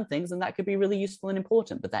them learn things, and that could be really useful and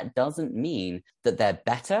important, but that doesn't mean that they're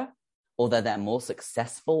better or that they're more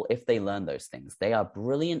successful if they learn those things. They are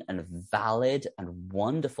brilliant and valid and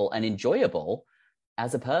wonderful and enjoyable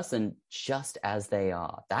as a person, just as they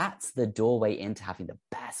are. That's the doorway into having the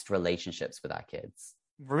best relationships with our kids.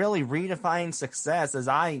 Really redefining success, as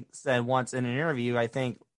I said once in an interview, I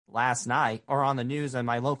think last night, or on the news on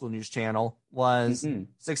my local news channel, was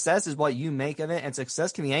success is what you make of it, and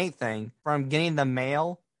success can be anything from getting the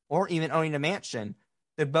mail or even owning a mansion.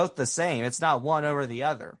 They're both the same. It's not one over the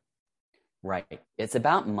other. Right. It's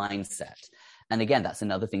about mindset. And again, that's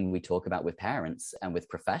another thing we talk about with parents and with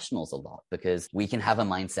professionals a lot, because we can have a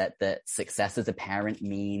mindset that success as a parent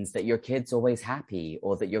means that your kid's always happy,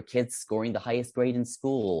 or that your kid's scoring the highest grade in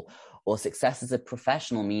school, or success as a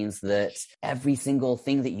professional means that every single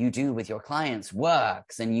thing that you do with your clients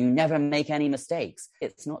works and you never make any mistakes.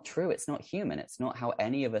 It's not true. It's not human. It's not how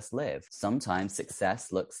any of us live. Sometimes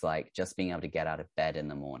success looks like just being able to get out of bed in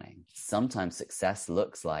the morning. Sometimes success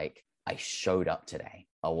looks like I showed up today.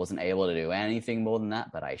 I wasn't able to do anything more than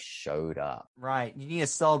that, but I showed up. Right. You need to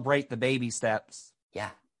celebrate the baby steps. Yeah.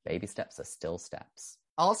 Baby steps are still steps.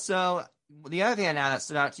 Also, the other thing that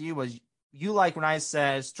stood out to you was you like when I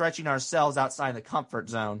said stretching ourselves outside the comfort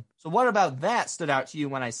zone. So what about that stood out to you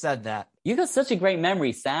when I said that? You got such a great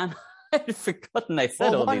memory, Sam. I'd forgotten I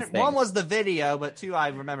said all these things. One was the video, but two I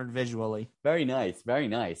remembered visually. Very nice. Very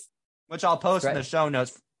nice. Which I'll post in the show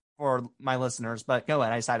notes for my listeners. But go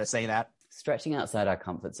ahead. I decided to say that. Stretching outside our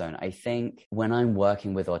comfort zone. I think when I'm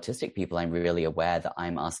working with autistic people, I'm really aware that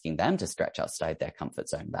I'm asking them to stretch outside their comfort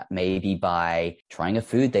zone. That may be by trying a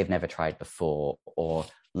food they've never tried before, or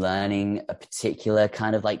learning a particular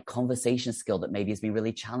kind of like conversation skill that maybe has been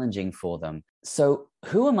really challenging for them. So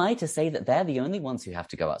who am I to say that they're the only ones who have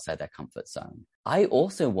to go outside their comfort zone? I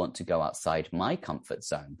also want to go outside my comfort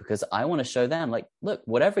zone, because I want to show them, like, look,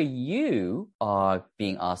 whatever you are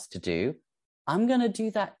being asked to do, I'm going to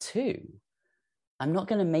do that too. I'm not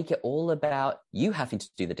going to make it all about you having to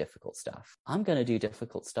do the difficult stuff. I'm going to do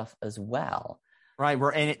difficult stuff as well. Right.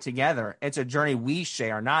 We're in it together. It's a journey we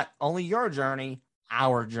share, not only your journey,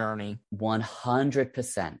 our journey.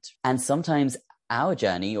 100%. And sometimes our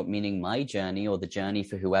journey, or meaning my journey, or the journey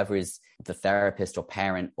for whoever is the therapist or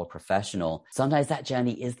parent or professional, sometimes that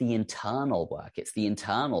journey is the internal work. It's the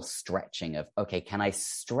internal stretching of, okay, can I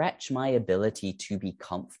stretch my ability to be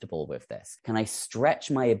comfortable with this? Can I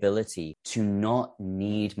stretch my ability to not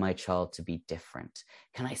need my child to be different?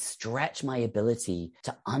 Can I stretch my ability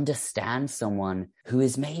to understand someone who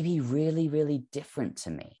is maybe really, really different to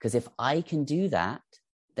me? Because if I can do that,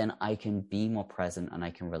 then I can be more present and I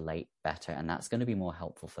can relate better. And that's going to be more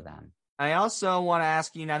helpful for them. I also want to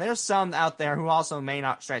ask you, now there's some out there who also may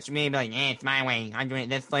not stretch. You may be like, it's my way. I'm doing it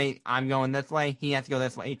this way. I'm going this way. He has to go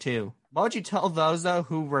this way too. What would you tell those, though,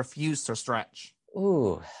 who refuse to stretch?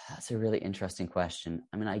 Ooh, that's a really interesting question.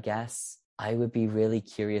 I mean, I guess I would be really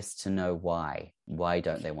curious to know why. Why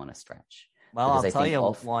don't they want to stretch? Well, because I'll tell you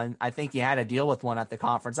one. I think you had to deal with one at the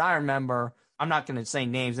conference. I remember, I'm not going to say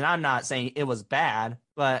names, and I'm not saying it was bad,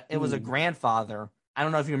 but it was a grandfather. I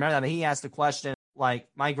don't know if you remember that, but he asked a question like,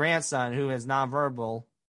 my grandson, who is nonverbal,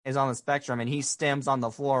 is on the spectrum, and he stims on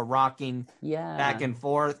the floor, rocking back and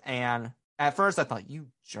forth. And at first I thought, you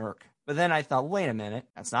jerk. But then I thought, wait a minute,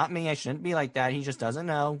 that's not me. I shouldn't be like that. He just doesn't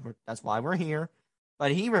know. That's why we're here.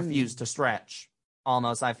 But he refused to stretch,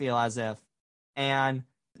 almost, I feel as if. And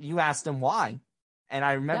you asked him why. And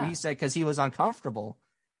I remember he said, because he was uncomfortable.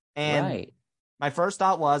 And my first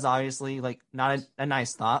thought was obviously like not a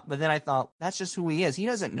nice thought, but then I thought, that's just who he is. He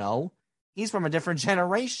doesn't know. He's from a different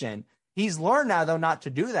generation. He's learned now, though, not to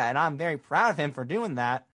do that. And I'm very proud of him for doing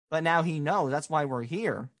that. But now he knows that's why we're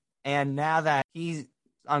here. And now that he's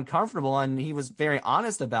uncomfortable, and he was very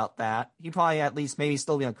honest about that, he probably at least maybe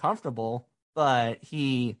still be uncomfortable, but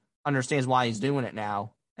he understands why he's doing it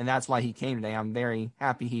now. And that's why he came today. I'm very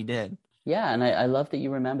happy he did. Yeah, and I love that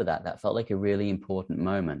you remember that. That felt like a really important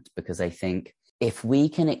moment, because I think if we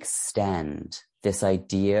can extend this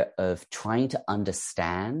idea of trying to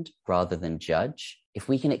understand rather than judge, if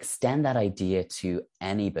we can extend that idea to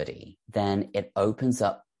anybody, then it opens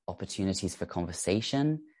up opportunities for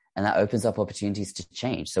conversation, and that opens up opportunities to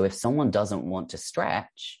change. So if someone doesn't want to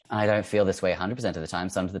stretch, and I don't feel this way 100% of the time,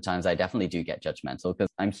 some of the times I definitely do get judgmental because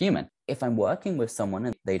I'm human. If I'm working with someone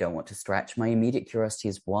and they don't want to stretch, my immediate curiosity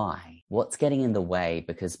is why? What's getting in the way?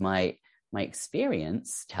 Because my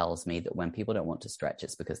experience tells me that when people don't want to stretch,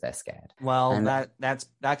 it's because they're scared. Well, and that could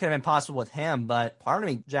have been possible with him, but part of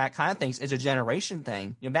me, Jack, kind of thinks it's a generation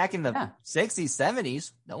thing. You know, back in the 60s,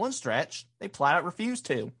 70s, no one stretched. They flat out refused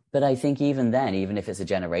to. But I think even then, even if it's a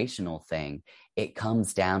generational thing, it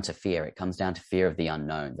comes down to fear. It comes down to fear of the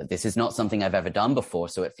unknown, that this is not something I've ever done before.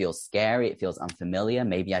 So it feels scary. It feels unfamiliar.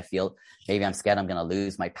 Maybe I'm scared I'm going to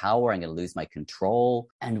lose my power. I'm going to lose my control.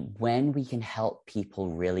 And when we can help people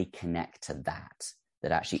really connect to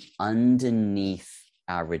that actually underneath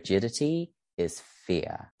our rigidity is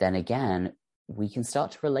fear, then again, we can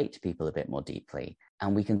start to relate to people a bit more deeply.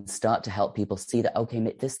 And we can start to help people see that, okay,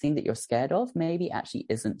 this thing that you're scared of maybe actually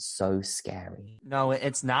isn't so scary. No,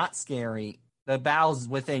 it's not scary. The battle's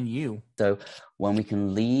within you. So when we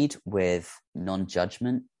can lead with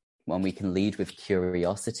non-judgment, when we can lead with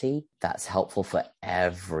curiosity, that's helpful for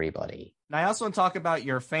everybody. Now, I also want to talk about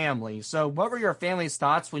your family. So what were your family's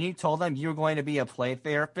thoughts when you told them you were going to be a play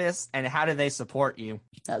therapist, and how did they support you?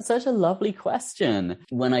 That's such a lovely question.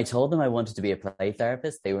 When I told them I wanted to be a play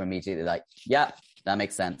therapist, they were immediately like, yeah, that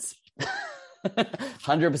makes sense.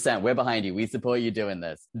 100%, we're behind you. We support you doing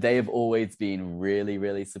this. They have always been really,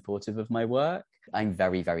 really supportive of my work. I'm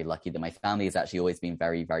very, very lucky that my family has actually always been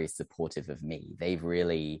very, very supportive of me. They've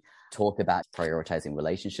really talked about prioritizing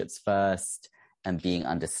relationships first and being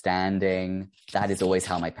understanding. That is always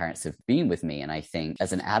how my parents have been with me. And I think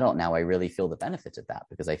as an adult now, I really feel the benefit of that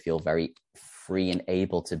because I feel very free and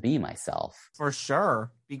able to be myself. For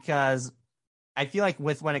sure, because I feel like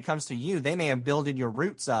when it comes to you, they may have builded your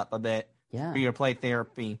roots up a bit for your play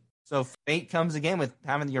therapy. So fate comes again with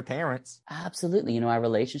having your parents. Absolutely. Our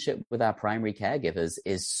relationship with our primary caregivers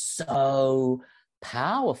is so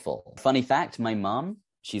powerful. Funny fact, my mom,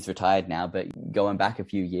 she's retired now, but going back a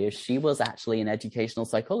few years, she was actually an educational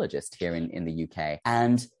psychologist here in the UK.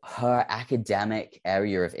 And her academic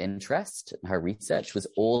area of interest, her research was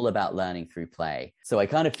all about learning through play. So I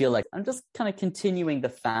kind of feel like I'm just kind of continuing the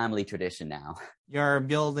family tradition now. You're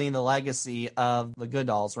building the legacy of the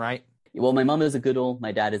Goodalls, right? Well, my mom is a Goodall.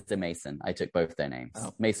 My dad is a Mason. I took both their names.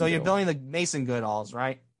 Oh. Mason so you're Goodall. building the Mason Goodalls,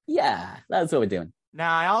 right? Yeah, that's what we're doing.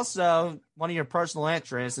 Now, one of your personal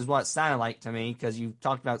interests is what it sounded like to me, because you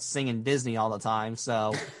talked about singing Disney all the time.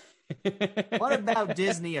 So what about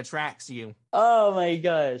Disney attracts you? Oh my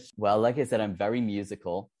gosh. Well, like I said, I'm very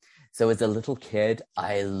musical. So as a little kid,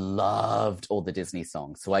 I loved all the Disney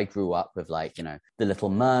songs. So I grew up with The Little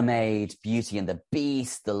Mermaid, Beauty and the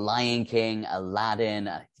Beast, The Lion King, Aladdin.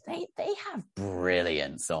 They have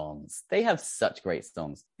brilliant songs. They have such great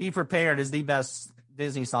songs. Be Prepared is the best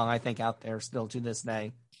Disney song, I think, out there still to this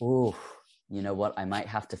day. Ooh, you know what? I might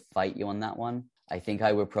have to fight you on that one. I think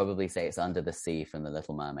I would probably say it's Under the Sea from The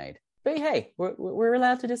Little Mermaid. But hey, we're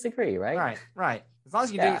allowed to disagree, right? Right. As long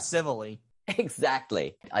as you do it civilly.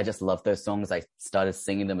 Exactly. I just love those songs. I started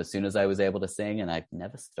singing them as soon as I was able to sing, and I've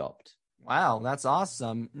never stopped. Wow, that's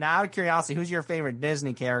awesome. Now, out of curiosity, who's your favorite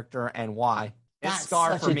Disney character and why? It's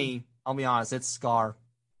Scar for me. I'll be honest, it's Scar.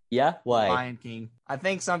 Yeah? Why? Lion King. I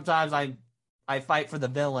think sometimes I fight for the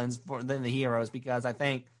villains than the heroes, because I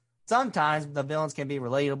think sometimes the villains can be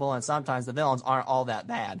relatable and sometimes the villains aren't all that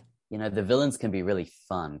bad. The villains can be really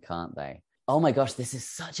fun, can't they? Oh my gosh, this is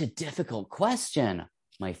such a difficult question.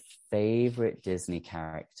 My favorite Disney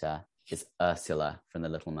character is Ursula from The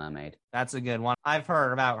Little Mermaid. That's a good one. I've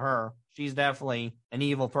heard about her. She's definitely an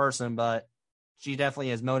evil person, but she definitely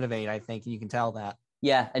is motivated, I think. You can tell that.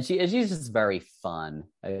 Yeah, and she's just very fun.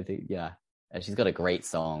 I think, yeah. And she's got a great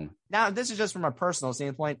song. Now, this is just from a personal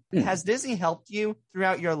standpoint. Has Disney helped you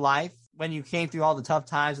throughout your life when you came through all the tough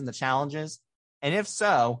times and the challenges? And if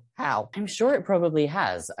so, how? I'm sure it probably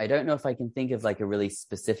has. I don't know if I can think of a really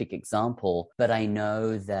specific example, but I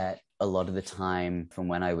know that a lot of the time from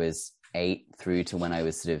when I was 8 through to when I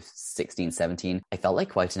was sort of 16, 17, I felt like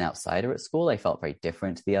quite an outsider at school. I felt very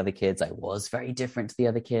different to the other kids. I was very different to the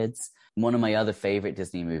other kids. One of my other favorite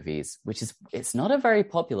Disney movies, it's not a very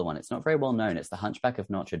popular one. It's not very well known. It's The Hunchback of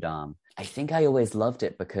Notre Dame. I think I always loved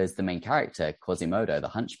it because the main character, Quasimodo, the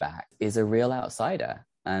Hunchback, is a real outsider.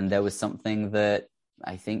 And there was something that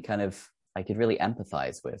I think I could really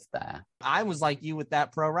empathize with there. I was like you with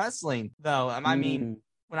that pro wrestling, though. I mean,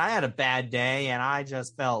 when I had a bad day and I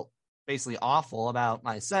just felt basically awful about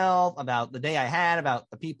myself, about the day I had, about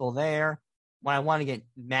the people there, when I want to get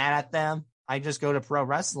mad at them, I just go to pro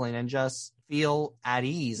wrestling and just feel at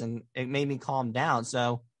ease, and it made me calm down.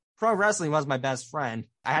 So pro wrestling was my best friend.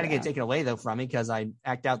 I had to get taken away, though, from me because I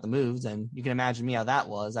act out the moves, and you can imagine me how that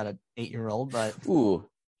was at an 8-year-old. But ooh,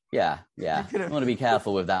 yeah. I want to be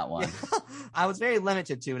careful with that one. I was very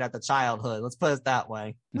limited to it at the childhood. Let's put it that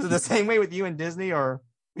way. Is it the same way with you and Disney, or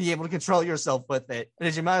were you able to control yourself with it? Or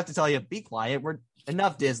did your mother have to tell you, be quiet, we're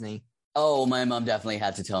enough Disney? Oh, my mom definitely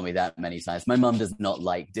had to tell me that many times. My mom does not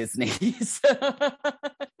like Disney. So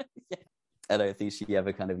I don't think she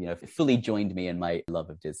ever fully joined me in my love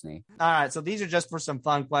of Disney. All right, so these are just for some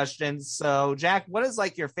fun questions. So, Jack, what is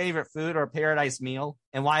your favorite food or paradise meal,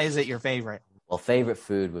 and why is it your favorite? Well, favorite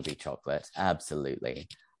food would be chocolate. Absolutely.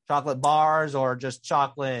 Chocolate bars or just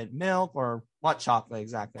chocolate milk, or what chocolate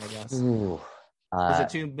exactly, I guess? Ooh. Is it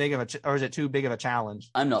too big of a challenge?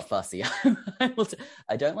 I'm not fussy.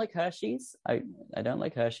 I don't like Hershey's. I don't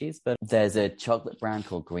like Hershey's, but there's a chocolate brand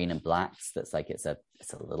called Green and Black's that's it's a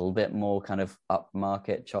little bit more kind of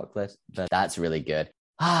upmarket chocolate, but that's really good.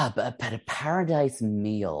 But a paradise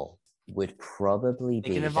meal would probably be.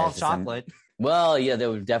 It can involve chocolate. Well, yeah, there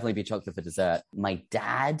would definitely be chocolate for dessert. My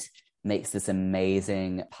dad makes this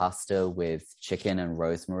amazing pasta with chicken and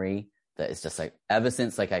rosemary that is just like, ever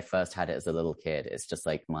since like I first had it as a little kid, it's just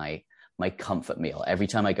like my comfort meal. Every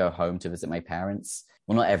time I go home to visit my parents,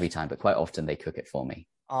 well, not every time, but quite often they cook it for me.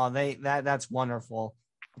 Oh, that's wonderful.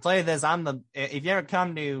 I'll tell you this: if you ever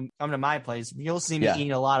come to my place, you'll see me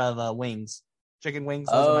eating a lot of wings, chicken wings.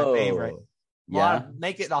 Those are my favorite.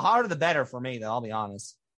 Make it the harder the better for me, though. I'll be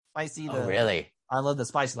honest. Spicy. Really? I love the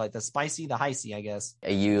spicy, like the spicy, the hicey, I guess.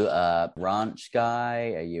 Are you a ranch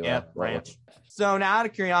guy? Are you ranch? So now, out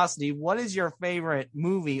of curiosity, what is your favorite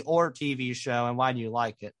movie or TV show, and why do you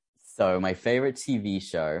like it? So my favorite TV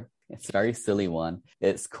show, it's a very silly one.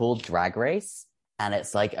 It's called Drag Race, and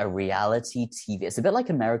it's like a reality TV. It's a bit like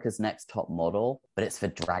America's Next Top Model, but it's for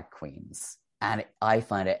drag queens. And I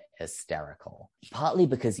find it hysterical, partly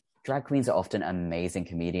because drag queens are often amazing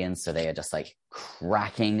comedians, so they are just like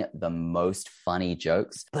cracking the most funny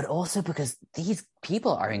jokes, but also because these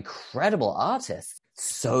people are incredible artists.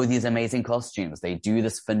 So these amazing costumes, they do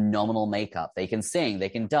this phenomenal makeup, they can sing, they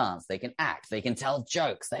can dance, they can act, they can tell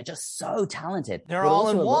jokes. They're just so talented. They're all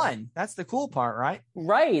in one. That's the cool part, right?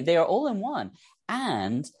 Right. They are all in one.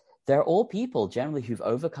 And they're all people generally who've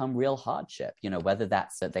overcome real hardship, you know, whether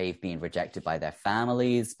that's that they've been rejected by their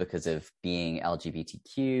families because of being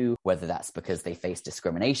LGBTQ, whether that's because they face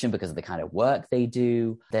discrimination because of the kind of work they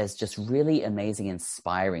do. There's just really amazing,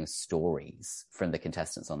 inspiring stories from the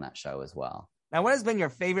contestants on that show as well. Now, what has been your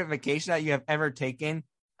favorite vacation that you have ever taken?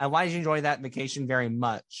 And why did you enjoy that vacation very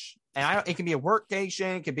much? And it can be a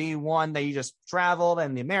workcation. It could be one that you just traveled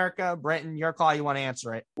in America, Britain, your call. You want to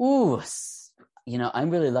answer it. Ooh, you know, I'm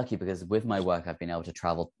really lucky because with my work, I've been able to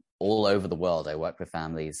travel all over the world. I work with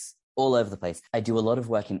families all over the place. I do a lot of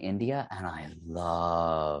work in India, and I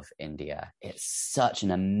love India. It's such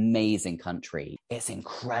an amazing country. It's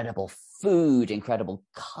incredible food, incredible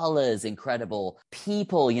colors, incredible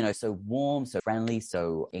people, you know, so warm, so friendly,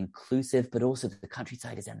 so inclusive, but also the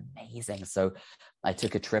countryside is amazing. So I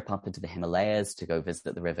took a trip up into the Himalayas to go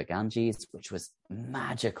visit the river Ganges, which was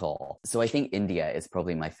magical. So I think India is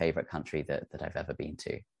probably my favorite country that I've ever been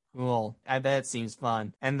to. Cool. I bet it seems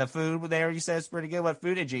fun. And the food there, you said, is pretty good. What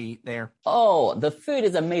food did you eat there? Oh, the food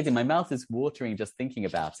is amazing. My mouth is watering just thinking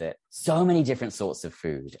about it. So many different sorts of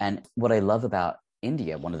food. And what I love about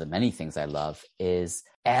India, one of the many things I love, is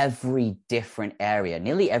every different area,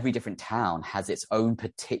 nearly every different town has its own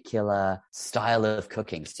particular style of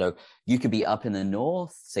cooking. So you could be up in the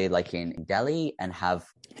north, say like in Delhi, and have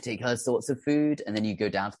particular sorts of food, and then you go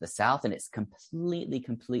down to the south and it's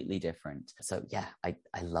completely different. So yeah, I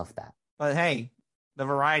love that. But hey, the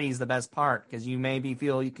variety is the best part, because you maybe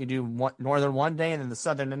feel you could do northern one day and then the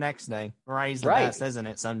southern the next day. Variety's the best, isn't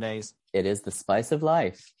it, some days? It is the spice of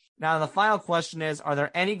life. Now, the final question is, are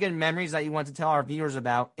there any good memories that you want to tell our viewers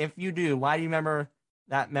about? If you do, why do you remember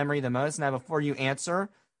that memory the most? Now, before you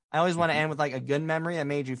answer, I always want to end with like a good memory that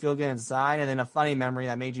made you feel good inside, and then a funny memory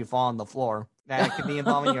that made you fall on the floor. That could be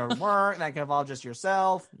involving your work, that could involve just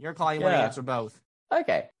yourself. Your call, you want to answer both.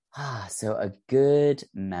 Okay. So a good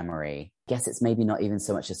memory. I guess it's maybe not even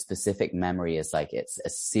so much a specific memory as like it's a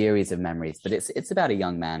series of memories, but it's about a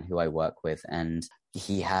young man who I work with, and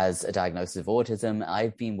he has a diagnosis of autism.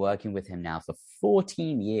 I've been working with him now for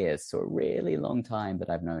 14 years, so a really long time that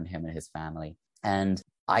I've known him and his family. And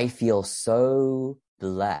I feel so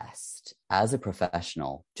blessed as a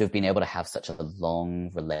professional to have been able to have such a long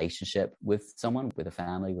relationship with someone, with a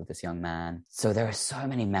family, with this young man. So there are so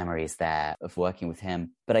many memories there of working with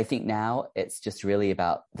him. But I think now it's just really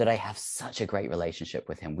about that I have such a great relationship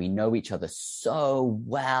with him. We know each other so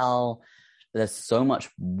well. There's so much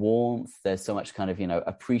warmth. There's so much kind of, you know,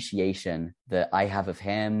 appreciation that I have of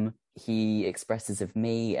him. He expresses of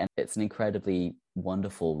me. And it's an incredibly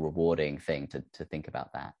wonderful, rewarding thing to think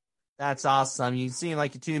about that. That's awesome. You seem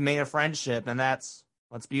like you two made a friendship, and that's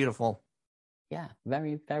what's beautiful. Yeah,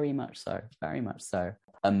 very, very much so. Very much so.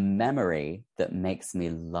 A memory that makes me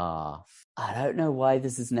laugh. I don't know why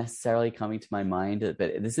this is necessarily coming to my mind,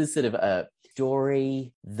 but this is sort of a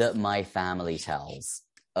story that my family tells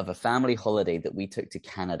of a family holiday that we took to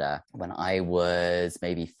Canada when I was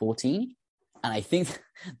maybe 14. And I think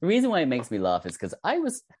the reason why it makes me laugh is because I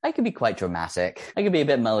can be quite dramatic. I can be a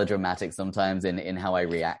bit melodramatic sometimes in how I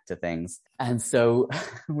react to things. And so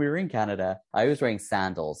we were in Canada. I was wearing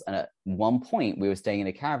sandals. And at one point we were staying in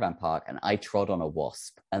a caravan park and I trod on a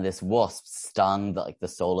wasp. And this wasp stung the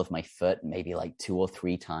sole of my foot maybe like 2 or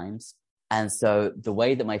 3 times. And so the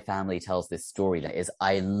way that my family tells this story is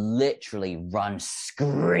I literally run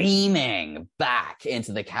screaming back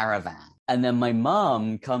into the caravan. And then my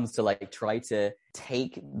mom comes to try to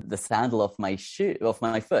take the sandal off my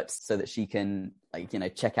foot so that she can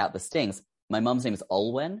check out the stings. My mom's name is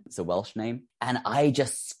Olwen. It's a Welsh name. And I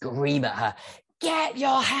just scream at her, get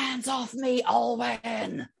your hands off me,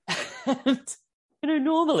 Olwen. And,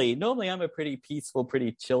 normally I'm a pretty peaceful,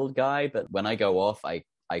 pretty chilled guy, but when I go off, I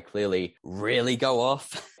clearly really go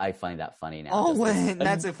off. I find that funny now. Olwen,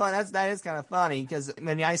 that is kind of funny, because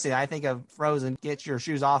when I say that, I think of Frozen, get your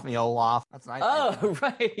shoes off me, Olaf. That's what I think. Oh,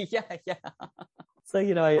 right. Yeah. So,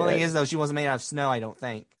 The thing is, though, she wasn't made out of snow, I don't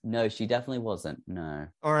think. No, she definitely wasn't. No.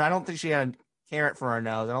 Or I don't think she had a carrot for her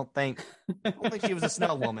nose. I don't think she was a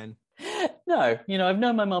snow woman. No, I've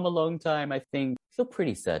known my mom a long time. I feel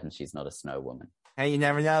pretty certain she's not a snow woman. Hey, you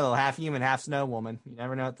never know, though. Half human, half snow woman. You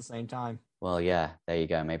never know at the same time. Well, yeah, there you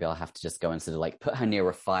go. Maybe I'll have to just go and sort of like put her near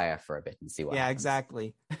a fire for a bit and see what happens.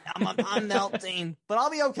 Exactly. I'm melting, but I'll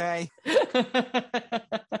be okay.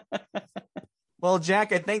 Well,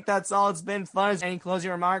 Jack, I think that's all. It's been fun. Any closing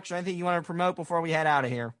remarks or anything you want to promote before we head out of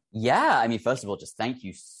here? Yeah, I mean, first of all, just thank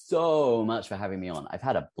you so much for having me on. I've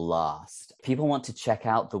had a blast. People want to check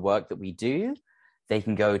out the work that we do. They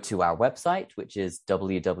can go to our website, which is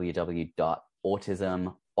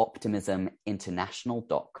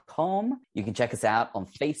www.autismoptimisminternational.com. You can check us out on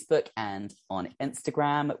Facebook and on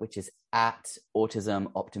Instagram, which is at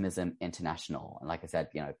Autism Optimism International. And like I said,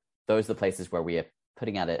 those are the places where we are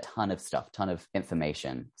putting out a ton of stuff, ton of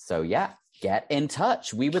information. So yeah, get in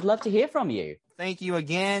touch. We would love to hear from you. Thank you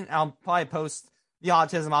again. I'll probably post the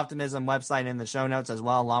Autism Optimism website in the show notes as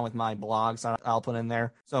well, along with my blog. So I'll put in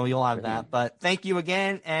there. So you'll have that. But thank you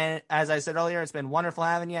again. And as I said earlier, it's been wonderful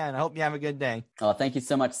having you, and I hope you have a good day. Oh, thank you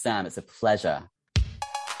so much, Sam. It's a pleasure.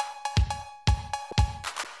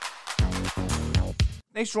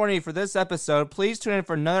 Thanks for joining me for this episode. Please tune in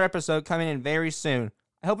for another episode coming in very soon.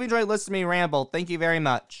 I hope you enjoyed listening to me ramble. Thank you very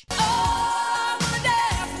much.